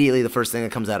 Immediately the first thing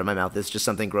that comes out of my mouth is just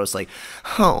something gross like,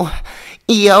 "Oh,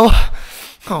 Io.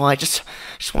 Oh, I just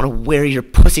want to wear your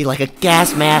pussy like a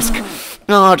gas mask.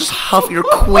 Oh, just huff your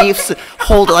queefs,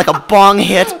 hold it like a bong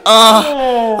hit.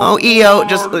 Oh, Io,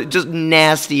 just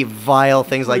nasty, vile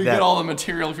things like you that." Get all the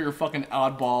material for your fucking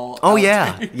oddball. Oh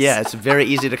yeah, it's very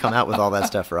easy to come out with all that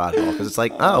stuff for oddball, because it's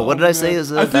like, what did I say?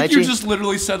 Is I think Daichi? you just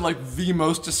literally said like the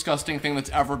most disgusting thing that's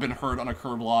ever been heard on a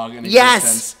Kirblog in Yes,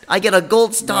 existence. I get a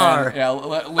gold star. Man, yeah,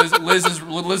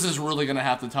 Liz is really gonna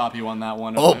have to top you on that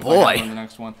one. Oh, if boy. I get her in the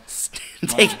next one.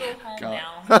 Take.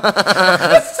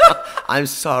 I'm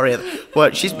sorry. What?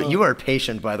 You are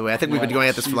patient, by the way. I think we've been going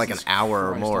at this for like an hour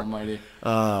or Christ more. Almighty.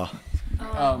 The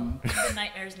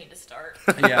nightmares need to start.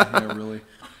 Yeah, really.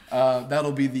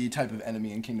 That'll be the type of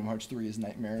enemy in Kingdom Hearts 3 is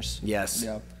nightmares. Yes.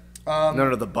 Yeah.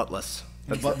 No, the buttless.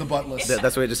 The buttless.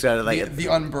 That's what we described it like. The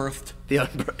unbirthed. Ew.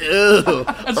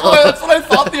 That's what I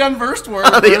thought the unbirthed were.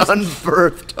 The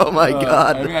unbirthed. Oh my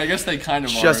god. I mean, I guess they kind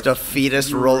of Just are. a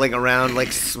fetus rolling around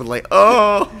like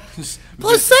oh.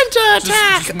 Placenta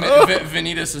attack!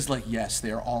 Vanitas is like, yes,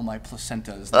 they are all my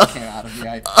placentas that came out of me.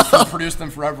 I produced them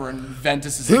forever, and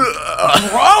Ventus is like,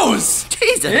 gross!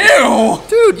 Jesus. Ew!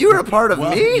 Dude, you were a part of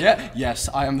me? Yes,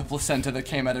 I am the placenta that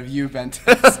came out of you,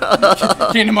 Ventus.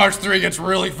 Kingdom Hearts 3 gets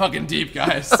really fucking deep,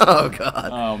 guys. Oh, God.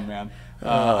 Oh, man.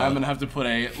 I'm gonna have to put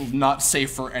a not safe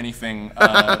for anything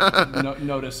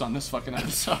notice on this fucking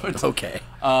episode. Okay.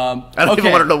 I don't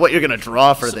even want to know what you're gonna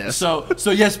draw for this. So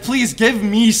yes, please give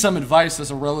me some advice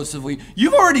as a relatively.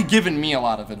 You've already given me a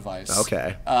lot of advice.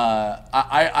 Okay.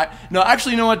 No,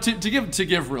 actually, you know what? To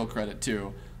give real credit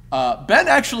to Ben,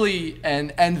 actually,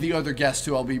 and the other guest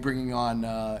who I'll be bringing on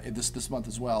this month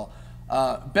as well.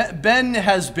 Ben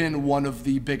has been one of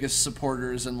the biggest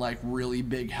supporters and like really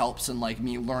big helps in like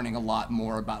me learning a lot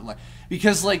more about like,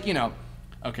 because like, you know,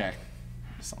 okay,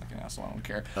 I sound like an asshole, I don't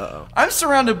care. I'm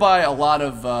surrounded by a lot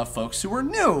of folks who are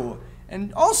new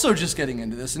and also just getting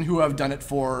into this and who have done it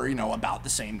for, you know, about the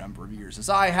same number of years as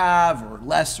I have, or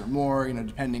less or more, you know,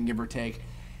 depending, give or take.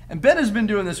 And Ben has been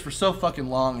doing this for so fucking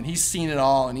long, and he's seen it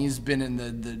all, and he's been in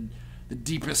the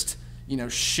deepest, you know,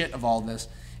 shit of all this.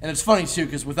 And it's funny, too,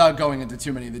 because without going into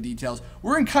too many of the details,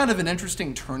 we're in kind of an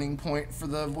interesting turning point for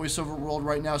the voiceover world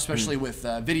right now, especially with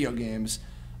video games.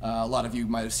 A lot of you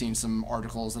might have seen some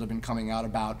articles that have been coming out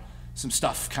about some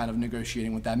stuff kind of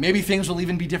negotiating with that. Maybe things will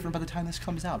even be different by the time this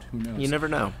comes out. Who knows? You never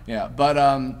know. Yeah, but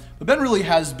Ben really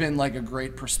has been like a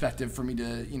great perspective for me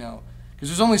to, you know, because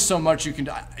there's only so much you can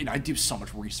do. I do so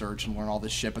much research and learn all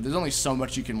this shit, but there's only so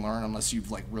much you can learn unless you've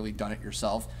like really done it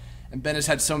yourself. And Ben has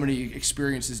had so many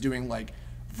experiences doing like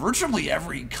virtually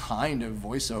every kind of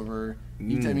voiceover. I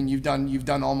mean, you've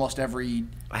done almost every.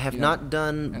 I have not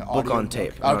done book on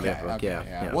tape. Okay,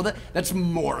 Yeah. Well, that's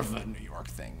more of a New York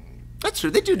thing. That's true.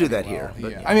 They do that here.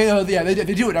 But Yeah. I mean,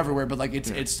 they do it everywhere, but like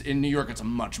it's in New York, it's a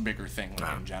much bigger thing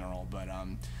like, in general.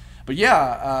 But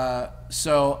yeah.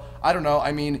 So I don't know.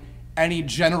 I mean, any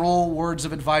general words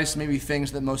of advice, maybe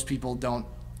things that most people don't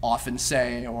often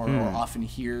say or often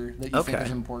hear that you think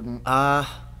is important? I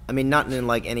mean, not in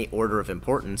like any order of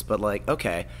importance, but like,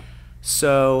 okay,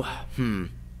 so,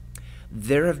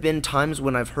 there have been times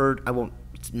when I've heard, I won't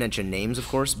mention names, of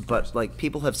course, but like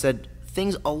people have said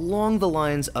things along the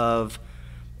lines of,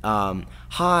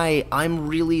 hi, I'm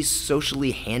really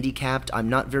socially handicapped. I'm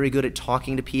not very good at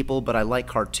talking to people, but I like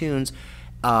cartoons.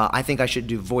 I think I should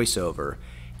do voiceover.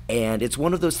 And it's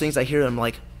one of those things I hear and I'm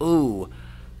like, ooh,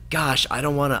 gosh, I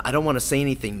don't want to say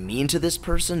anything mean to this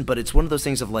person, but it's one of those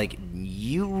things of like,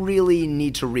 you really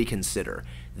need to reconsider.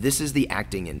 This is the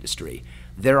acting industry.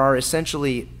 There are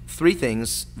essentially 3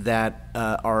 things that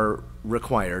are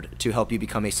required to help you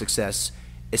become a success,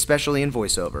 especially in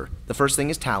voiceover. The first thing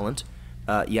is talent.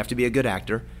 You have to be a good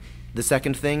actor. The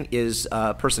second thing is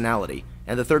personality.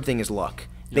 And the third thing is luck.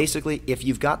 Yep. Basically, if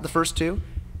you've got the first 2,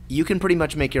 you can pretty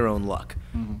much make your own luck.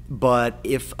 But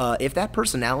if that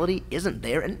personality isn't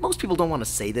there, and most people don't want to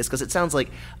say this because it sounds like,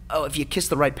 oh, if you kiss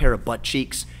the right pair of butt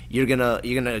cheeks, you're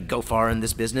gonna go far in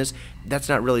this business. That's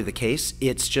not really the case.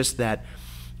 It's just that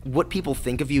what people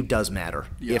think of you does matter.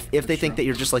 Yeah, if they think that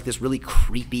you're just like this really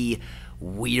creepy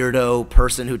weirdo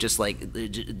person who just like they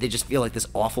just feel like this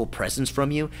awful presence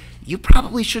from you, you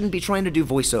probably shouldn't be trying to do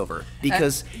voiceover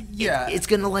because it's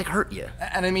gonna like hurt you.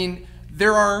 And I mean,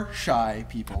 there are shy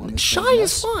people in this Shy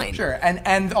business. is fine. Sure,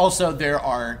 and also there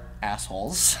are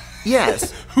assholes.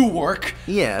 Yes. Who work.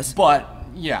 Yes. But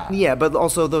yeah. Yeah, but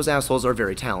also those assholes are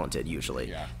very talented usually.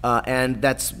 Yeah. And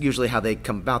that's usually how they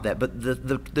come about that. But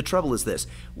the trouble is this.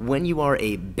 When you are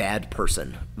a bad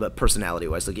person,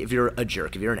 personality-wise, like if you're a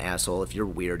jerk, if you're an asshole, if you're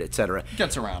weird, etc.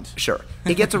 Gets around. Sure.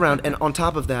 It gets around, and on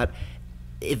top of that,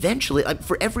 eventually,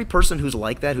 for every person who's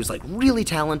like that, who's like really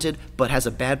talented but has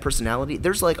a bad personality,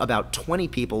 there's like about 20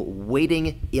 people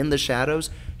waiting in the shadows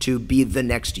to be the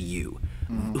next you,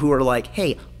 who are like,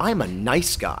 hey, I'm a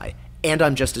nice guy, and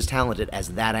I'm just as talented as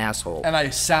that asshole. And I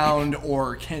sound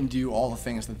or can do all the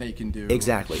things that they can do.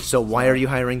 Exactly. So why are you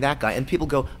hiring that guy? And people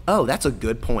go, oh, that's a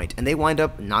good point. And they wind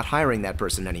up not hiring that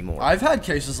person anymore. I've had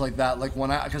cases like that, like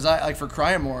because I like for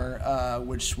Cryamore,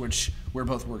 which we're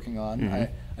both working on.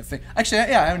 I think actually,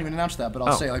 yeah, I haven't even announced that, but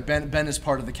I'll say like Ben is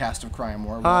part of the cast of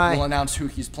Cryamore. We'll announce who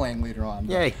he's playing later on.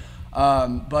 Yay.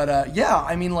 Yeah,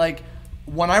 I mean like.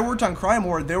 When I worked on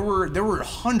Cryamore, there were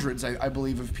hundreds, I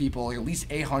believe, of people, like at least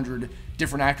 800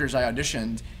 different actors I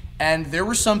auditioned, and there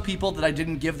were some people that I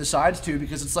didn't give the sides to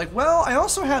because it's like, well, I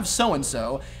also have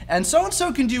so-and-so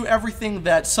can do everything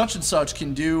that such and such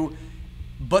can do,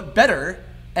 but better,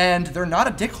 and they're not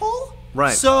a dickhole.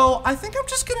 Right. So I think I'm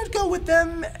just gonna go with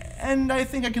them, and I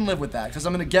think I can live with that because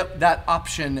I'm gonna get that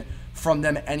option from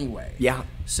them anyway. Yeah.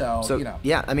 So you know.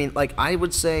 Yeah, I mean, like I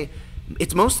would say.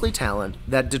 It's mostly talent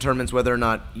that determines whether or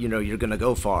not you're gonna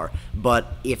go far. But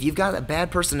if you've got a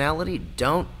bad personality,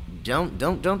 don't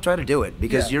try to do it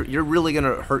because you're really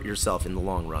gonna hurt yourself in the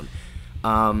long run.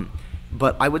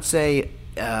 But I would say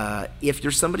if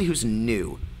you're somebody who's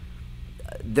new,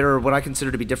 there are what I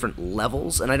consider to be different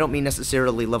levels, and I don't mean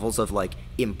necessarily levels of like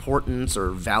importance or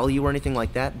value or anything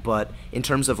like that, but in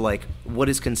terms of like what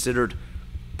is considered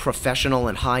professional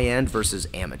and high end versus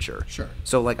amateur. Sure.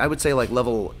 So like I would say like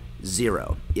level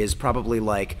 0 is probably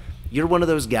like you're one of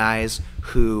those guys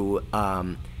who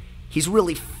he's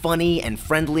really funny and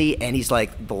friendly and he's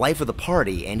like the life of the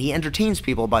party and he entertains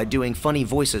people by doing funny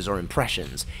voices or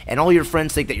impressions and all your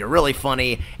friends think that you're really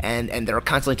funny and they're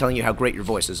constantly telling you how great your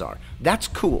voices are. That's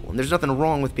cool and there's nothing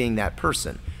wrong with being that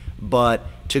person. But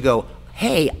to go,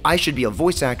 hey, I should be a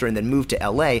voice actor and then move to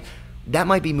LA, that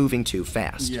might be moving too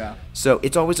fast. Yeah. So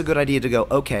it's always a good idea to go,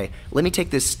 okay, let me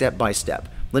take this step by step.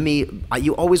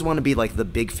 You always want to be like the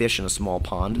big fish in a small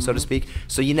pond, so to speak.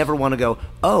 So you never want to go,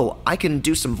 oh, I can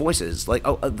do some voices. Like,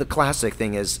 the classic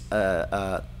thing is,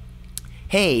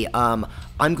 hey,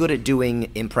 I'm good at doing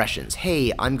impressions.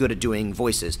 Hey, I'm good at doing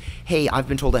voices. Hey, I've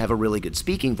been told I have a really good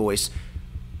speaking voice.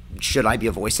 Should I be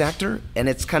a voice actor? And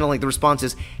it's kind of like the response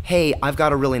is, hey, I've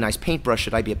got a really nice paintbrush.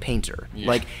 Should I be a painter? Yeah.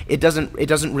 Like, it doesn't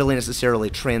really necessarily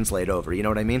translate over. You know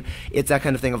what I mean? It's that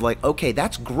kind of thing of like, okay,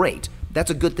 that's great. That's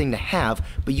a good thing to have,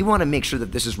 but you want to make sure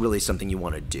that this is really something you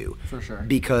want to do. For sure.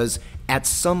 Because at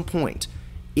some point,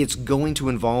 it's going to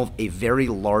involve a very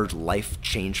large life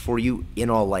change for you in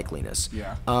all likeliness.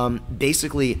 Yeah.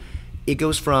 Basically, it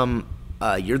goes from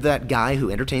you're that guy who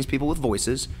entertains people with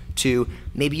voices, to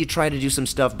maybe you try to do some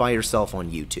stuff by yourself on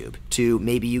YouTube, to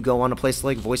maybe you go on a place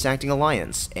like Voice Acting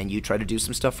Alliance and you try to do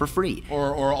some stuff for free.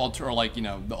 Or like, you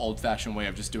know, the old-fashioned way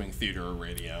of just doing theater or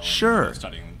radio. And, Sure. you know,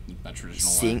 studying that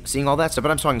traditional way. Seeing all that stuff,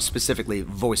 but I'm talking specifically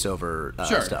voiceover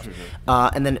stuff. Sure.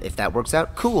 And then if that works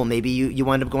out, cool. Maybe you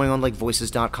wind up going on like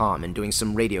voices.com and doing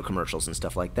some radio commercials and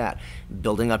stuff like that,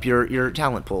 building up your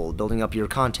talent pool, building up your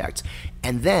contacts.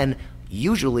 And then,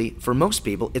 usually, for most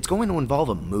people, it's going to involve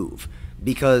a move.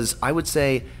 Because I would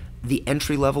say the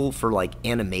entry level for like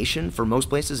animation for most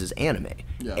places is anime.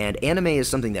 Yeah. And anime is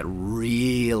something that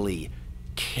really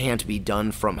can't be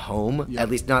done from home, Yeah. at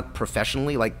least not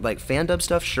professionally. Like fan dub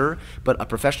stuff, sure, but a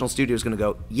professional studio is going to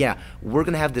go, yeah, we're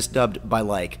going to have this dubbed by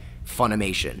like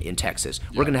Funimation in Texas.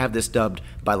 We're going to have this dubbed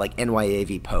by like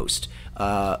NYAV Post.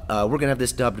 We're going to have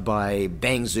this dubbed by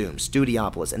Bang Zoom,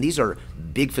 Studiopolis, and these are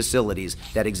big facilities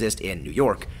that exist in New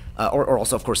York. Or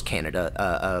also, of course,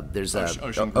 Canada. There's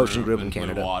Ocean Group in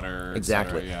Canada. Blue Water,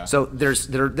 exactly. Et cetera, yeah. So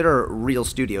there are real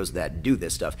studios that do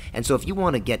this stuff. And so if you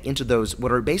want to get into those,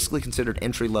 what are basically considered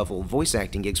entry-level voice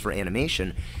acting gigs for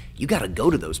animation, you got to go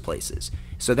to those places.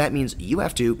 So that means you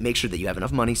have to make sure that you have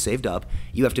enough money saved up.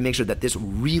 You have to make sure that this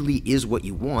really is what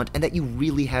you want and that you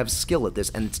really have skill at this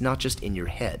and it's not just in your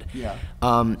head. Yeah.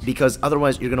 Because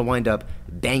otherwise you're going to wind up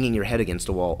banging your head against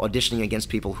a wall, auditioning against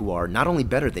people who are not only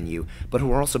better than you, but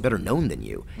who are also better known than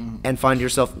you, and find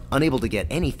yourself unable to get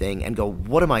anything and go,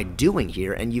 what am I doing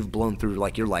here? And you've blown through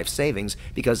like your life savings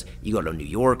because you go to New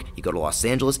York, you go to Los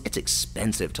Angeles, it's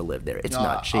expensive to live there. It's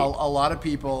not cheap. A lot of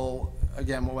people,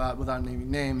 again, without naming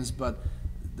names, but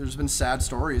there's been sad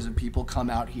stories of people come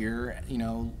out here, you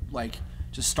know, like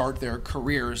to start their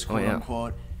careers, quote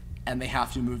unquote, and they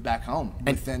have to move back home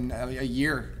within a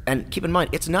year. And keep in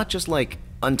mind, it's not just like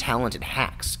untalented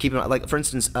hacks. Keep in mind, like for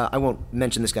instance, I won't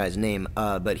mention this guy's name,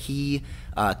 but he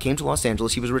came to Los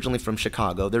Angeles. He was originally from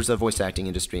Chicago. There's a voice acting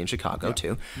industry in Chicago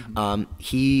too.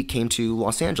 He came to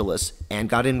Los Angeles and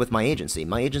got in with my agency.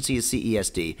 My agency is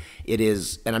CESD. It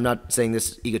is, and I'm not saying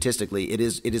this egotistically, it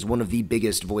is one of the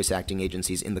biggest voice acting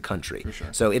agencies in the country. For sure.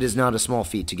 So it is not a small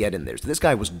feat to get in there. So this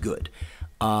guy was good,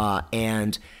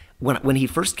 and when he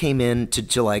first came in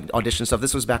to like audition stuff,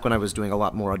 this was back when I was doing a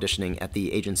lot more auditioning at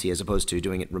the agency as opposed to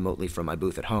doing it remotely from my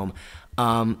booth at home.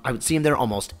 I would see him there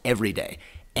almost every day.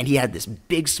 And he had this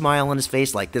big smile on his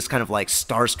face, like this kind of like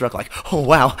starstruck, like, oh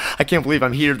wow, I can't believe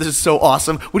I'm here. This is so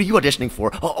awesome. What are you auditioning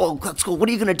for? Oh, that's cool. What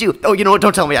are you gonna do? Oh, you know what?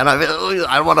 Don't tell me. I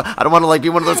don't want to like be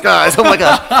one of those guys. Oh my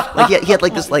gosh. Like he had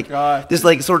like this like this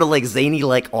like sort of like zany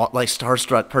like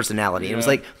starstruck personality.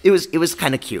 Yeah. It was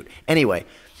kind of cute. Anyway.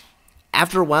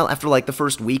 After a while, after like the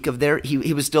first week of there,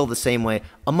 he was still the same way.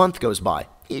 A month goes by.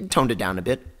 He toned it down a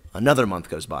bit. Another month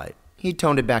goes by. He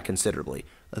toned it back considerably.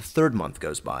 A third month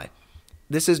goes by.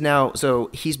 This is now, so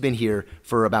he's been here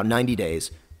for about 90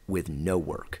 days with no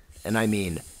work. And I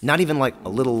mean, not even like a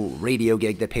little radio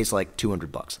gig that pays like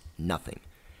 $200. Nothing.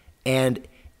 And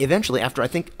eventually, after I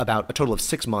think about a total of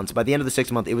 6 months, by the end of the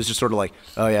 6th month, it was just sort of like,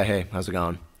 oh yeah, hey, how's it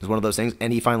going? It was one of those things.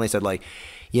 And he finally said like,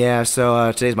 yeah,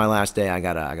 so today's my last day. I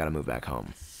gotta move back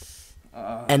home.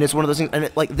 And it's one of those things.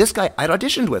 And like this guy, I'd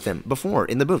auditioned with him before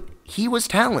in the booth. He was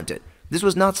talented. This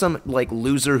was not some like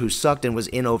loser who sucked and was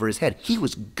in over his head. He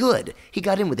was good. He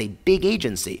got in with a big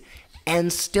agency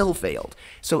and still failed.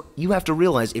 So you have to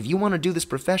realize if you want to do this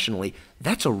professionally,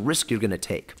 that's a risk you're gonna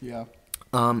take. Yeah.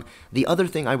 The other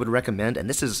thing I would recommend, and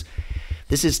this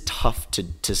is tough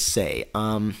to say.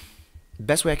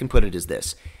 Best way I can put it is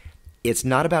this. It's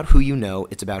not about who you know,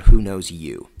 it's about who knows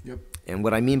you. Yep. And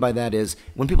what I mean by that is,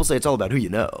 when people say it's all about who you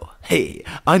know, hey,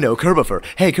 I know Kirbofer.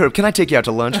 Hey, Kirb, can I take you out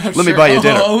to lunch? Let me buy you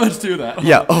dinner. Oh, let's do that.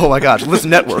 Yeah, oh my gosh, let's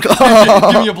network.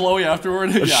 Give me a blowy afterward.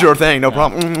 Yeah. Sure thing, no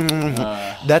problem.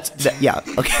 Yeah,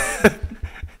 okay.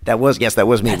 That was me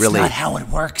really. That's not how it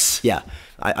works. Yeah,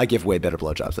 I give way better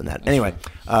blowjobs than that. Anyway,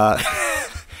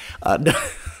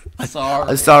 Sorry.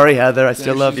 I'm sorry, Heather. I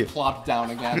still love you. She's plopped down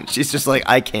again. She's just like,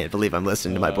 I can't believe I'm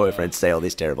listening to my boyfriend say all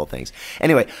these terrible things.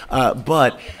 Anyway,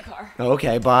 but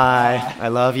okay, bye. I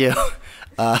love you.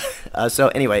 So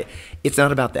anyway, it's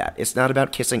not about that. It's not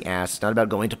about kissing ass. It's not about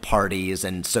going to parties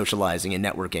and socializing and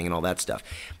networking and all that stuff.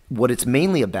 What it's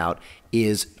mainly about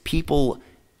is people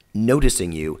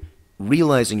noticing you,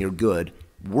 realizing you're good,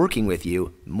 working with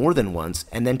you more than once,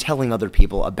 and then telling other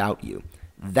people about you.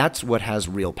 That's what has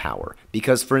real power.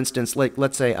 Because, for instance, like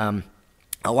let's say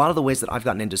a lot of the ways that I've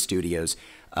gotten into studios,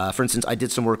 for instance, I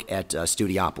did some work at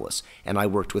Studiopolis, and I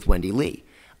worked with Wendy Lee.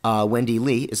 Wendy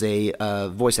Lee is a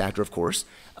voice actor, of course.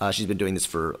 She's been doing this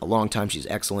for a long time. She's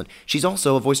excellent. She's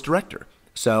also a voice director.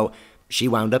 So she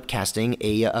wound up casting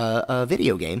a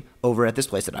video game over at this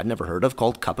place that I'd never heard of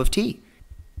called Cup of Tea.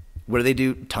 where they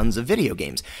do tons of video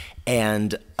games.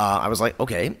 And I was like,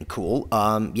 okay, cool.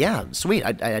 Yeah, sweet.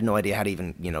 I had no idea how to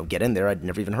even, get in there. I'd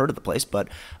never even heard of the place. But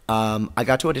I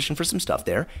got to audition for some stuff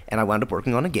there, and I wound up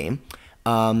working on a game.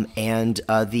 And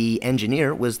the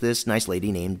engineer was this nice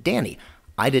lady named Danny.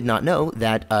 I did not know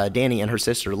that Danny and her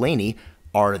sister Lainey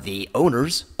are the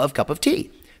owners of Cup of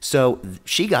Tea. So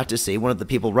she got to see, one of the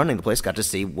people running the place got to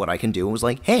see what I can do and was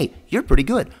like, hey, you're pretty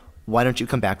good. Why don't you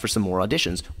come back for some more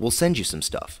auditions? We'll send you some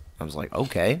stuff. I was like,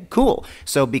 okay, cool.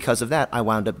 So because of that, I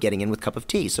wound up getting in with Cup of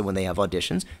Tea. So when they have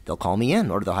auditions, they'll call me in,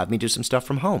 or they'll have me do some stuff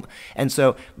from home. And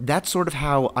so that's sort of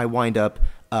how I wind up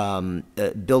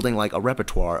building like a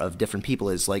repertoire of different people,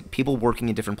 is like people working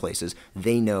in different places.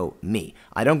 They know me.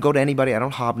 I don't go to anybody. I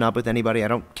don't hobnob with anybody. I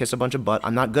don't kiss a bunch of butt.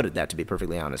 I'm not good at that, to be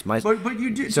perfectly honest. My but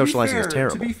you do, socializing is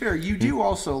terrible. To be fair, you do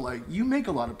also, like, you make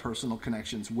a lot of personal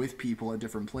connections with people at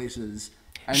different places.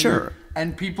 And sure.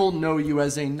 And people know you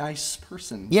as a nice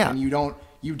person. Yeah. And you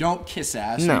don't kiss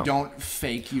ass. No. You don't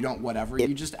fake. You don't whatever.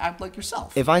 You just act like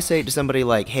yourself. If I say to somebody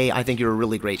like, hey, I think you're a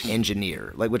really great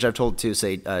engineer, like, which I've told to,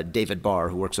 say, David Barr,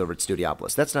 who works over at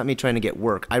Studiopolis, that's not me trying to get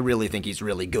work. I really think he's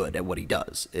really good at what he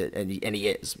does, and he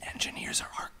is. Engineers are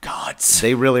our gods.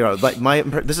 They really are. But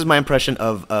this is my impression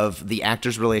of the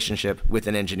actor's relationship with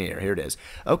an engineer. Here it is.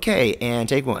 Okay, and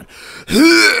take one.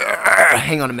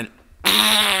 Hang on a minute.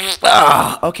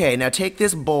 Okay, now take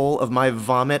this bowl of my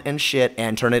vomit and shit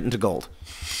and turn it into gold.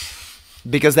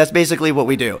 Because that's basically what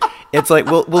we do. It's like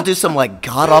we'll do some like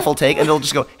god awful take, and they'll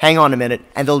just go, hang on a minute,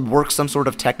 and they'll work some sort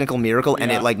of technical miracle,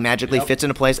 and it like magically fits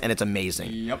into place, and it's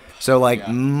amazing. Yep. So like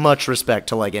much respect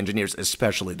to like engineers,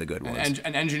 especially the good ones.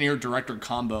 And engineer director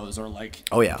combos are like,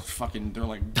 oh yeah, fucking, they're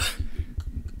like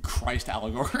Christ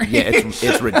allegory. Yeah,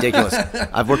 it's ridiculous.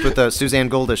 I've worked with Suzanne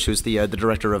Goldish, who's the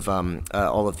director of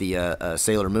all of the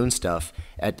Sailor Moon stuff,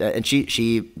 and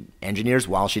she engineers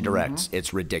while she directs. Mm-hmm.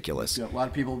 It's ridiculous. Yeah, a lot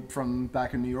of people from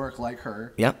back in New York like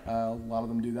her. Yep. A lot of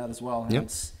them do that as well. And yep.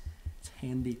 It's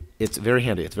handy. It's very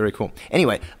handy. It's very cool.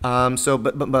 Anyway,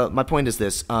 but my point is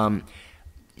this.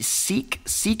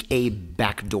 Seek a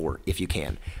back door if you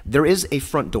can. There is a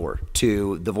front door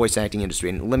to the voice acting industry,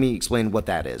 and let me explain what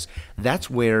that is. That's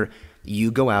where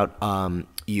you go out,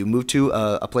 you move to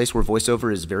a place where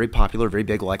voiceover is very popular, very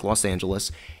big, like Los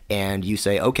Angeles, and you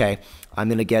say, okay, I'm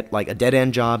going to get like a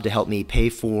dead-end job to help me pay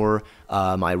for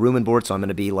my room and board, so I'm going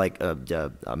to be like, I'm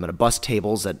going to bus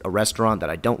tables at a restaurant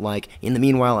that I don't like. In the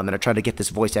meanwhile, I'm going to try to get this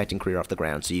voice acting career off the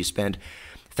ground. So you spend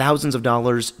thousands of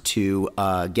dollars to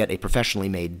get a professionally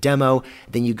made demo.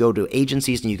 Then you go to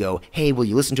agencies and you go, hey, will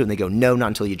you listen to it? And they go, no, not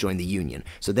until you join the union.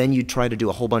 So then you try to do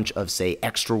a whole bunch of, say,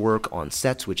 extra work on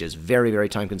sets, which is very, very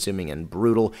time consuming and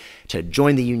brutal to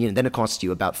join the union. Then it costs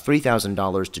you about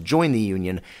 $3,000 to join the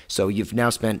union. So you've now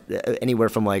spent anywhere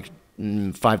from like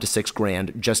 $5 to $6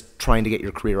 grand just trying to get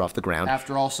your career off the ground.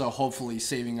 After also hopefully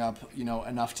saving up,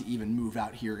 enough to even move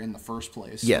out here in the first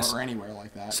place. Yes. Or anywhere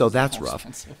like that. So that's rough.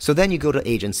 Expensive. So then you go to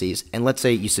agencies, and let's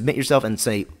say you submit yourself and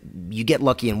say you get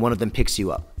lucky and one of them picks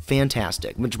you up.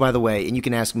 Fantastic. Which, by the way, and you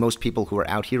can ask most people who are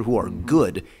out here who are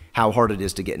good how hard it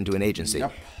is to get into an agency.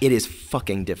 Yep. It is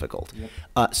fucking difficult.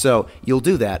 Yep. So you'll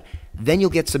do that. Then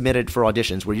you'll get submitted for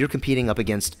auditions where you're competing up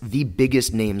against the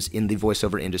biggest names in the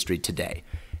voiceover industry today.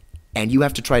 And you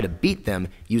have to try to beat them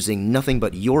using nothing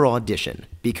but your audition,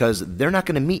 because they're not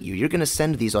going to meet you. You're going to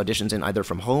send these auditions in either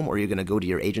from home, or you're going to go to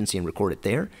your agency and record it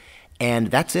there.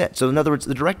 And that's it. So in other words,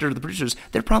 the director, the producers,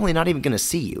 they're probably not even going to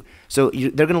see you. So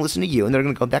they're going to listen to you, and they're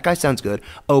going to go, that guy sounds good.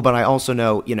 Oh, but I also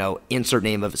know, insert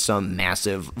name of some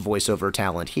massive voiceover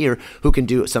talent here who can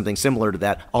do something similar to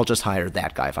that. I'll just hire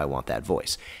that guy if I want that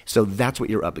voice. So that's what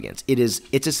you're up against.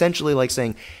 It's essentially like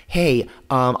saying, hey,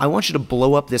 I want you to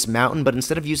blow up this mountain, but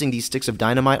instead of using these sticks of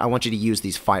dynamite, I want you to use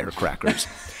these firecrackers.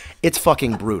 It's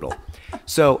fucking brutal.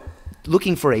 So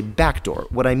looking for a backdoor,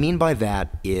 what I mean by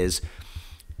that is,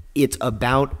 it's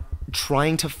about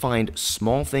trying to find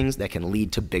small things that can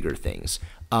lead to bigger things.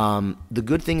 The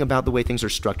good thing about the way things are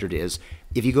structured is,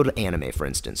 if you go to anime, for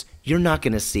instance, you're not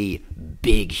going to see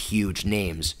big, huge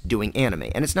names doing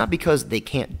anime. And it's not because they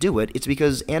can't do it. It's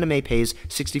because anime pays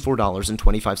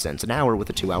 $64.25 an hour with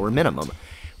a 2-hour minimum,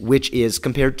 which is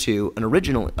compared to an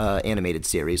original animated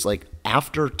series. Like,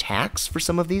 after tax for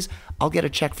some of these, I'll get a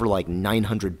check for like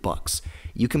 $900.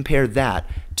 You compare that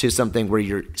to something where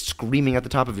you're screaming at the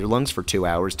top of your lungs for 2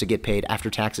 hours to get paid after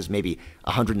taxes maybe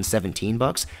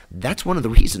 $117. That's one of the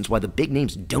reasons why the big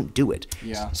names don't do it.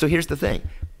 Yeah. So here's the thing.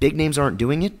 Big names aren't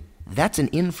doing it. That's an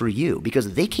in for you,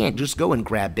 because they can't just go and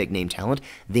grab big name talent.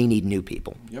 They need new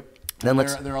people. Yep. Then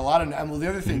there are a lot of, and well, the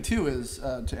other thing too is,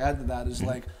 to add to that is,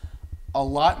 like, a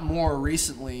lot more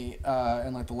recently,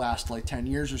 in like the last like 10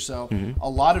 years or so, Mm-hmm. a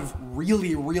lot of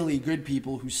really, really good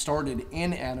people who started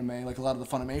in anime, like a lot of the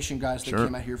Funimation guys that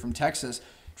came out here from Texas,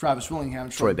 Travis Willingham,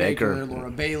 Troy Baker, Laura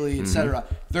Bailey, etc.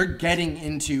 They're getting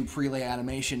into prelay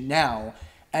animation now.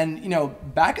 And, you know,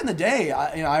 back in the day,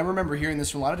 I remember hearing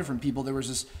this from a lot of different people. There was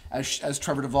this, as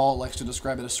Trevor Duvall likes to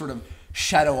describe it, a sort of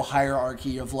shadow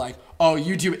hierarchy of like, oh,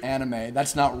 you do anime,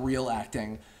 that's not real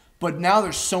acting. But now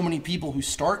there's so many people who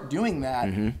start doing that,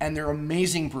 and they're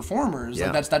amazing performers.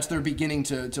 Yeah. Like that's their beginning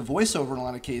to voiceover in a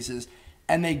lot of cases,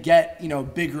 and they get, you know,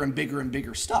 bigger and bigger and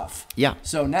bigger stuff. Yeah.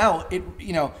 So now it,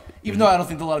 you know, even though I don't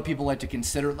think a lot of people like to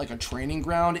consider it like a training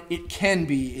ground, it can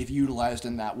be if utilized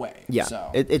in that way. Yeah.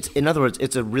 So. It's in other words,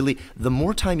 it's a really, the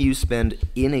more time you spend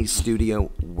in a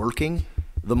studio working,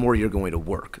 the more you're going to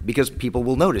work, because people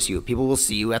will notice you. People will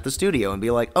see you at the studio and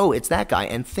be like, oh, it's that guy,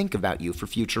 and think about you for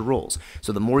future roles.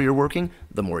 So the more you're working,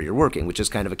 which is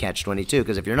kind of a catch-22,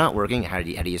 because if you're not working, how do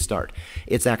you start?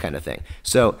 It's that kind of thing.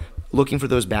 So looking for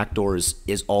those back doors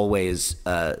is always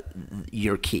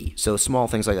your key. So small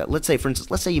things like that. Let's say, for instance,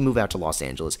 let's say you move out to Los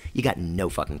Angeles. You got no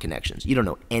fucking connections. You don't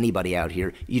know anybody out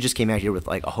here. You just came out here with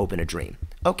like a hope and a dream.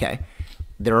 Okay,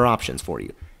 there are options for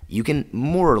you. You can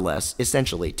more or less,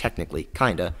 essentially, technically,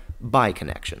 kinda, buy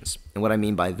connections. And what I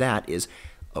mean by that is,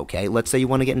 okay, let's say you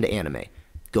want to get into anime.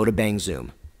 Go to Bang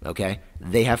Zoom, okay?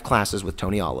 They have classes with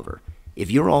Tony Oliver.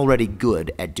 If you're already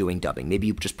good at doing dubbing, maybe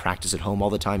you just practice at home all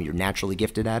the time, you're naturally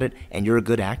gifted at it, and you're a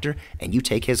good actor, and you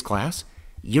take his class,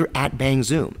 you're at Bang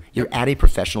Zoom. You're at a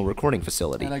professional recording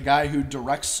facility. And a guy who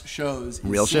directs shows is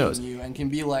Real seeing shows. you and can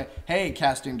be like, hey,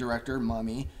 casting director,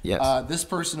 mommy, Yes. this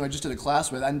person who I just did a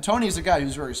class with, and Tony's a guy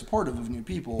who's very supportive of new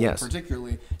people, Yes.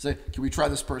 particularly. Say, can we try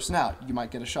this person out? You might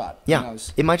get a shot. Yeah, Who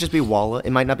knows? it might just be Walla. It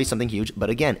might not be something huge,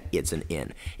 but again, it's an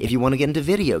in. If you want to get into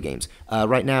video games,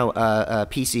 right now,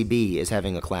 PCB is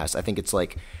having a class. I think it's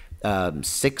like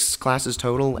 6 classes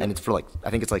total, and it's for like, I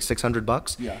think it's like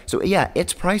 $600. Yeah. So yeah,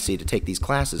 it's pricey to take these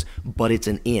classes, but it's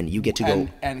an in. You get to go.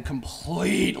 And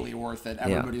completely worth it.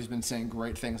 Everybody's been saying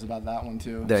great things about that one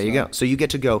too. There you go. So you get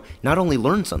to go not only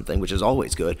learn something, which is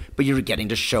always good, but you're getting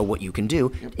to show what you can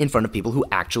do in front of people who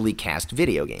actually cast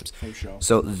video games. For sure.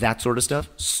 So that sort of stuff,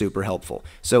 super helpful.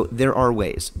 So there are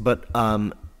ways, but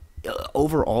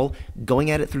overall,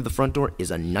 going at it through the front door is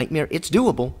a nightmare. It's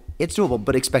doable. It's doable,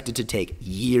 but expect it to take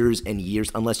years and years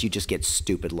unless you just get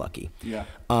stupid lucky. Yeah.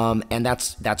 And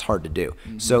that's hard to do.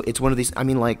 So it's one of these, I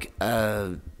mean, like,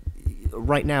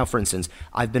 right now, for instance,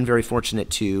 I've been very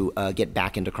fortunate to get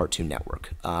back into Cartoon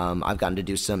Network. I've gotten to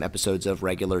do some episodes of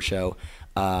regular show.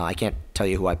 I can't tell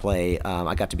you who I play.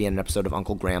 I got to be in an episode of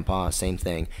Uncle Grandpa, same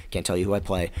thing. Can't tell you who I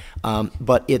play.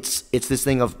 But it's this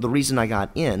thing of the reason I got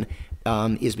in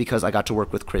is because I got to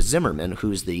work with Chris Zimmerman,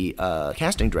 who's the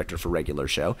casting director for regular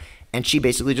show, and she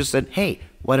basically just said, "Hey,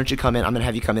 why don't you come in? I'm gonna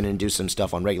have you come in and do some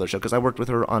stuff on regular show," because I worked with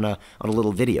her on a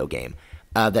little video game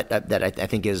that I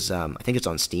think is I think it's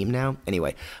on Steam now.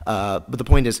 Anyway, but the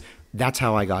point is, that's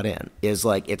how I got in. Is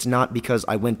like, it's not because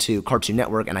I went to Cartoon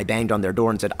Network and I banged on their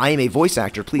door and said, "I am a voice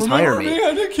actor, please hire me."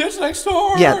 I did Kids Next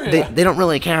Door. Yeah, they don't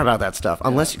really care about that stuff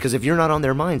unless, because if you're not on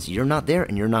their minds, you're not there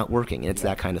and you're not working, and it's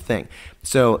that kind of thing.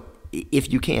 So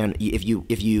if you can, if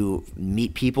you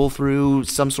meet people through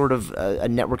some sort of a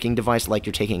networking device, like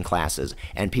you're taking classes,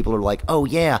 and people are like, "Oh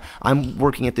yeah, I'm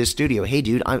working at this studio. Hey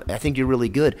dude, I think you're really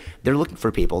good. They're looking for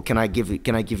people. Can I give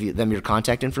them your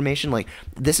contact information?" Like,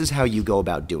 this is how you go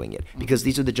about doing it, because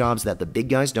these are the jobs that the big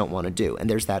guys don't want to do, and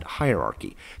there's that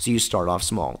hierarchy. So you start off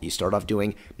small. You start off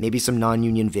doing maybe some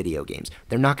non-union video games.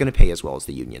 They're not going to pay as well as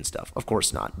the union stuff, of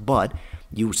course not, but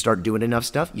you start doing enough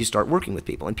stuff, you start working with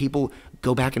people, and people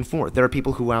go back and forth. There are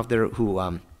people who out there who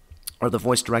are the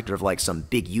voice director of like some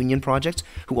big union projects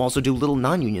who also do little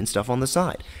non-union stuff on the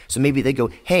side. So maybe they go,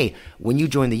 "Hey, when you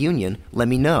join the union, let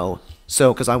me know,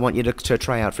 so because I want you to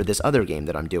try out for this other game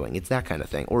that I'm doing." It's that kind of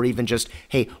thing. Or even just,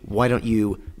 "Hey, why don't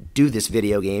you do this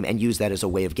video game and use that as a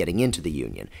way of getting into the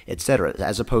union," etc.,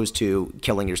 as opposed to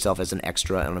killing yourself as an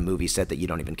extra on a movie set that you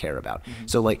don't even care about.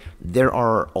 So like, there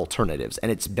are alternatives,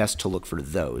 and it's best to look for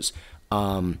those.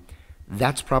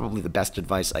 That's probably the best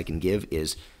advice I can give,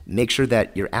 is make sure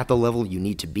that you're at the level you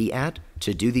need to be at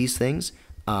to do these things,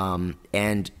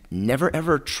 and never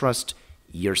ever trust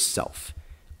yourself.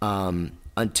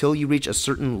 Until you reach a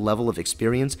certain level of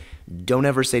experience, don't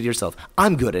ever say to yourself,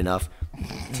 "I'm good enough."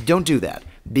 Don't do that,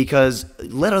 because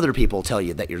let other people tell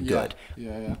you that you're good.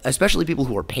 Yeah. Especially people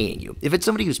who are paying you. If it's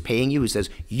somebody who's paying you who says,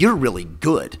 you're really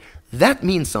good, that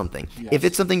means something. Yes. If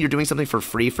it's something you're doing something for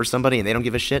free for somebody and they don't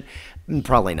give a shit,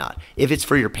 probably not. If it's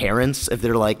for your parents, if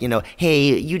they're like,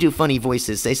 hey, you do funny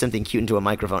voices, say something cute into a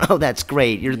microphone. Oh, that's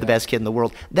great. You're the best kid in the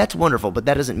world. That's wonderful, but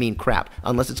that doesn't mean crap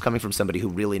unless it's coming from somebody who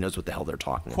really knows what the hell they're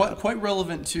talking about. Quite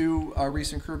relevant to a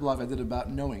recent Kirblog I did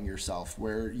about knowing yourself,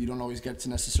 where you don't always get to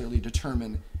necessarily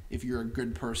determine if you're a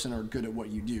good person or good at what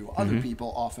you do. Other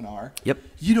people often are. Yep.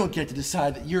 You don't get to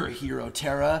decide that you're a hero,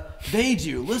 Tara. They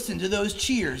do. Listen to those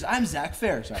cheers. I'm Zach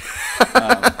Fair. Sorry.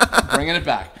 Bringing it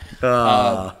back.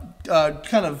 To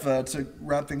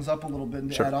wrap things up a little bit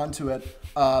and to add on to it,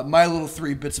 my little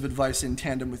 3 bits of advice in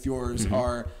tandem with yours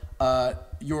are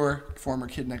your former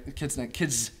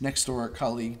Kids Next Door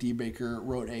colleague, D. Baker,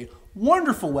 wrote a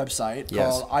wonderful website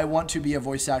called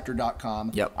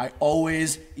iwanttobeavoiceactor.com. Yep. I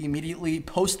always immediately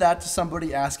post that to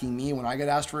somebody asking me when I get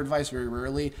asked for advice very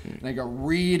rarely, and I go,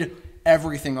 read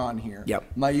everything on here.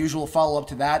 Yep. My usual follow-up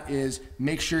to that is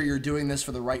make sure you're doing this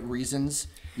for the right reasons.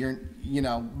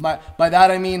 By that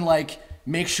I mean like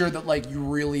make sure that like you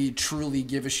really truly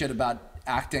give a shit about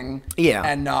acting. Yeah.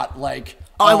 And not like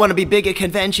I want to be big at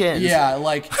conventions. Yeah,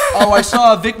 like, I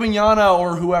saw Vic Mignogna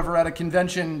or whoever at a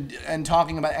convention and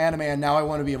talking about anime, and now I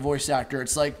want to be a voice actor.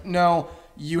 It's like, no,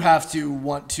 you have to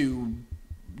want to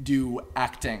do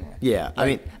acting. Yeah, I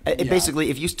mean,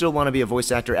 basically, if you still want to be a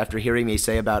voice actor after hearing me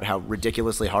say about how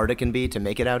ridiculously hard it can be to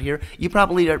make it out here, you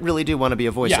probably really do want to be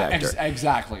a voice actor.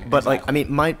 Exactly. But like, I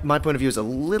mean, my point of view is a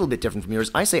little bit different from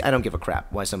yours. I say I don't give a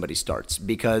crap why somebody starts,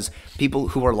 because people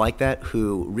who are like that,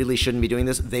 who really shouldn't be doing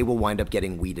this, they will wind up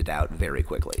getting weeded out very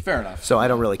quickly. Fair enough. So I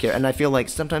don't really care. And I feel like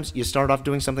sometimes you start off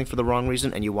doing something for the wrong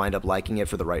reason and you wind up liking it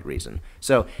for the right reason.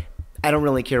 So I don't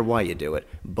really care why you do it,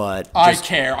 but I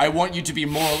care. I want you to be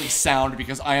morally sound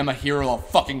because I am a hero of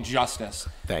fucking justice.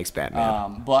 Thanks,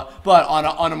 Batman. But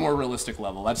on a more realistic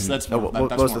level, that's more, what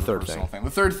that's was more the third personal thing? The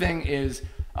third thing is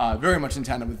very much in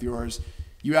tandem with yours.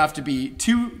 You have to be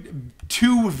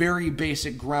two very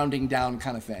basic grounding down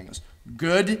kind of things: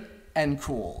 good and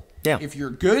cool. Yeah. If you're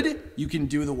good, you can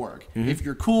do the work. If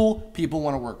you're cool, people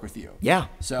want to work with you. Yeah.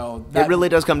 So it really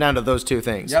does come down to those two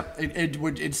things. Yep.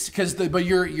 It's because but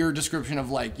your description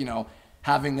of like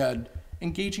having a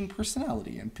engaging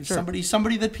personality and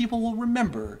somebody that people will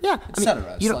remember. Yeah,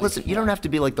 etc. Listen, you don't have to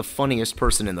be like the funniest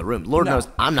person in the room. Lord knows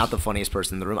I'm not the funniest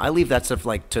person in the room. I leave that stuff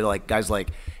to guys like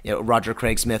Roger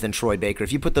Craig Smith and Troy Baker.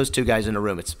 If you put those two guys in a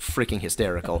room, it's freaking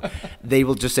hysterical. They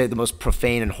will just say the most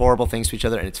profane and horrible things to each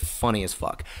other, and it's funny as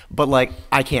fuck. But like,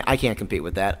 I can't compete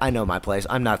with that. I know my place.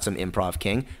 I'm not some improv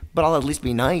king, but I'll at least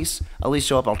be nice. I'll at least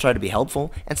show up. I'll try to be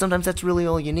helpful, and sometimes that's really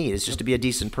all you need is just to be a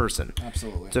decent person.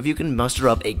 Absolutely. So if you can muster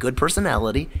up a good personality,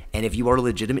 and if you are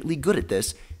legitimately good at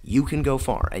this, you can go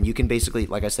far, and you can basically,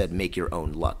 like I said, make your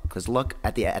own luck. Because luck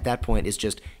at that point is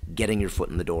just getting your foot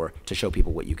in the door to show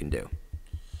people what you can do.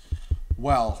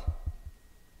 Well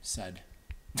said.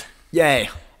 Yay.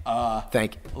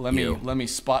 Thank you. Let me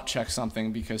spot check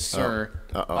something because, sir,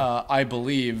 I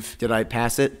believe. Did I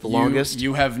pass it the longest?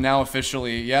 You have now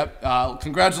officially. Yep.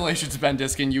 Congratulations, Ben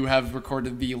Diskin. You have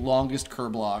recorded the longest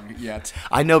Kirblog yet.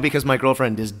 I know because my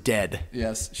girlfriend is dead.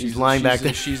 Yes, she's lying back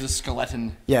there. She's a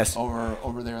skeleton. Yes.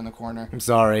 Over there in the corner. I'm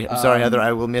sorry, Heather.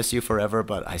 I will miss you forever,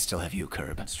 but I still have you,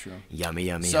 Kirb. That's true. Yummy,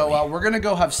 yummy. So yummy. we're gonna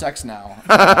go have sex now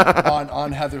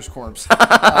on Heather's corpse.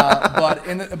 But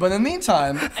in the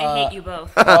meantime, I hate you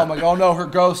both. Oh my god! Oh no, her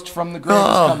ghost from the grave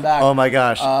has come back. Oh my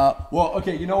gosh. Well,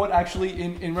 okay. You know what? Actually,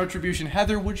 in retribution,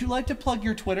 Heather, would you like to plug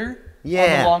your Twitter? Yeah.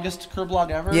 On the longest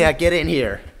Kirblog ever. Yeah, get in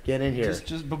here. Get in here.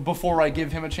 Just before I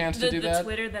give him a chance to do the that.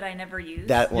 Twitter that I never use.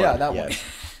 That one. Yeah, that yes. one.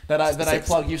 That I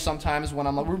plug you sometimes when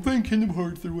I'm like, we're playing Kingdom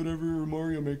Hearts or whatever, or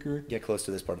Mario Maker. Get close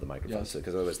to this part of the microphone, Yes.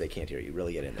 because otherwise they can't hear you.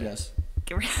 Really get in there. Yes.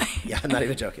 Yeah, I'm not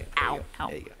even joking. Ow.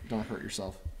 There you go. Don't hurt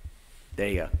yourself. There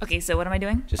you go. Okay, so what am I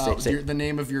doing? Just say The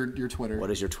name of your Twitter.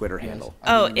 what is your Twitter handle?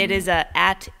 Oh, it is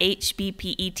at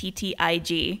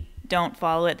HBPETTIG. Don't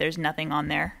follow it. There's nothing on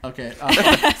there. Okay.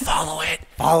 Follow it.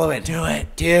 Follow it. Do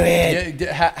it. Do it.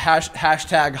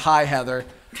 Hashtag hi Heather.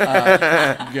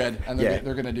 Good, and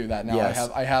they're gonna do that now. Yes.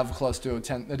 I have close to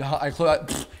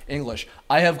English.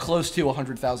 I have close to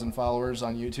 100,000 followers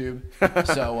on YouTube,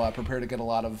 so prepare to get a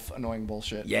lot of annoying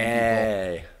bullshit.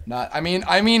 Yay. I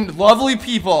mean, lovely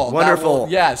people. Wonderful.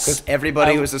 Yes. Because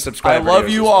everybody who's a subscriber. I love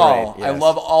here you is all. great. I Yes.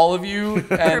 love all of you.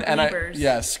 And I Kerbelievers.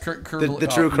 yes, The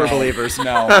true Kerbelievers.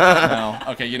 No.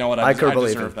 Okay, you know what? I Kerbelieve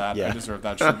deserve it. that. Yeah. I deserve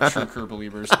that. True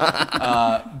Kerbelievers.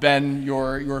 Ben,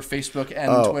 your Facebook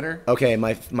and Twitter. Okay,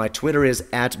 my Twitter is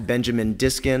at Benjamin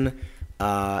Diskin.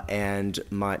 and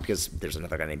because there's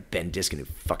another guy named Ben Diskin who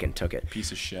fucking took it.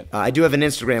 Piece of shit. I do have an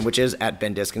Instagram, which is at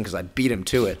Ben Diskin because I beat him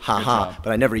to it. job.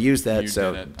 But I never used that, You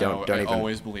so did it. don't I even.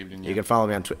 always believed in you. You can follow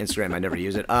me on Instagram. I never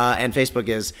use it. And Facebook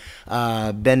is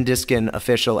Ben Diskin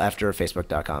Official after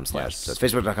Facebook.com/. Yes. So it's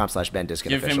Facebook.com/Ben Diskin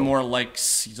Give Official. him more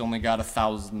likes. He's only got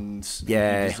 1,000.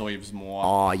 Yeah. He deserves more.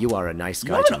 Aw, you are a nice You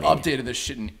guy haven't to me. updated this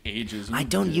shit in ages. I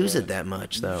don't use it that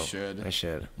much, though. should. I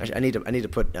should. I need to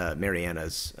put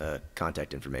Mariana's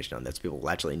contact information on this. People will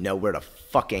actually know where to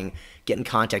fucking get in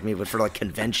contact with me for like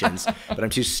conventions, but I'm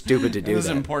too stupid to do This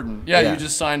that. is important. Yeah, Yeah. you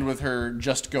just signed with her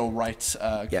Just Go Right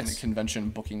Yes. convention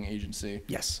booking agency.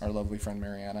 Yes. Our lovely friend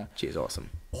Mariana. She is awesome.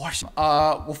 Awesome.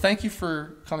 Well, thank you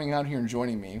for coming out here and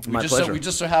joining me. My pleasure. We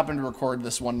just so happened to record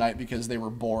this one night because they were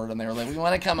bored and they were like, "We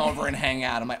want to come over and hang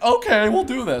out." I'm like, "Okay, we'll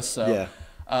do this." So, Yeah.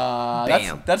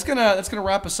 That's gonna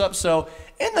wrap us up. So,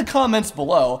 in the comments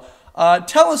below,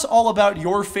 tell us all about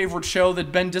your favorite show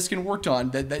that Ben Diskin worked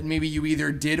on that maybe you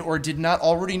either did or did not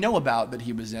already know about that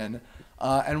he was in,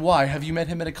 and why. Have you met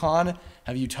him at a con?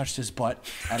 Have you touched his butt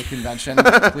at a convention?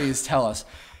 Please tell us,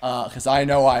 because I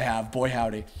know I have. Boy,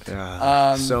 howdy.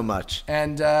 So much.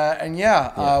 And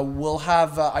yeah, we'll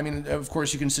have. I mean, of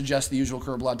course, you can suggest the usual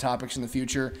Kirblog topics in the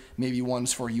future. Maybe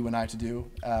ones for you and I to do,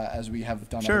 as we have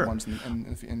done Sure. other ones.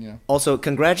 And you know. Also,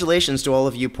 congratulations to all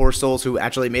of you poor souls who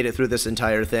actually made it through this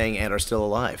entire thing and are still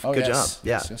alive. Oh, Good yes. job.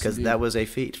 Yeah, Yes, because indeed. that was a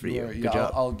feat for you. Good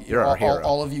job. You're our hero.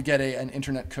 all of you get an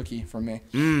internet cookie from me.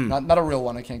 Not a real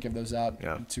one. I can't give those out.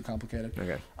 Yeah. Too complicated.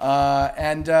 Okay.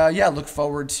 Yeah, look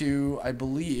forward to. I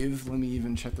believe. Let me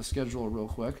even check the schedule real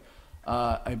quick.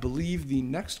 I believe the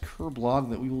next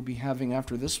Kirblog that we will be having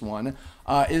after this one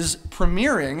is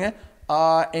premiering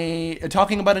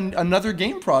talking about another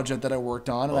game project that I worked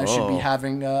on, and I should be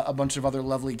having a bunch of other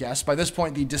lovely guests. By this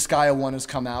point, the Disgaea one has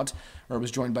come out, or I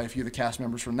was joined by a few of the cast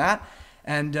members from that.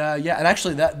 And yeah, and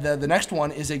actually, the next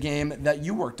one is a game that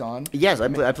you worked on. Yes,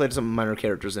 I played some minor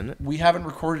characters in it. We haven't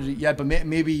recorded it yet, but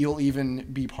maybe you'll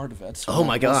even be part of it. So Oh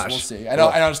my gosh. we'll see. I know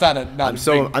it's not a I'm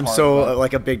so but,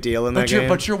 like a big deal in that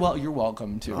but game. you're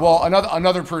welcome to. Well,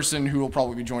 another person who will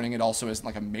probably be joining it also isn't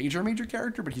like a major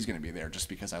character, but he's going to be there just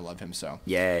because I love him so.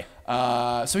 Yay.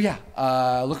 So yeah,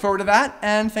 look forward to that,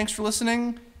 and thanks for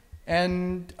listening.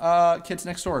 And Kids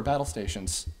Next Door, Battle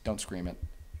Stations, don't scream it.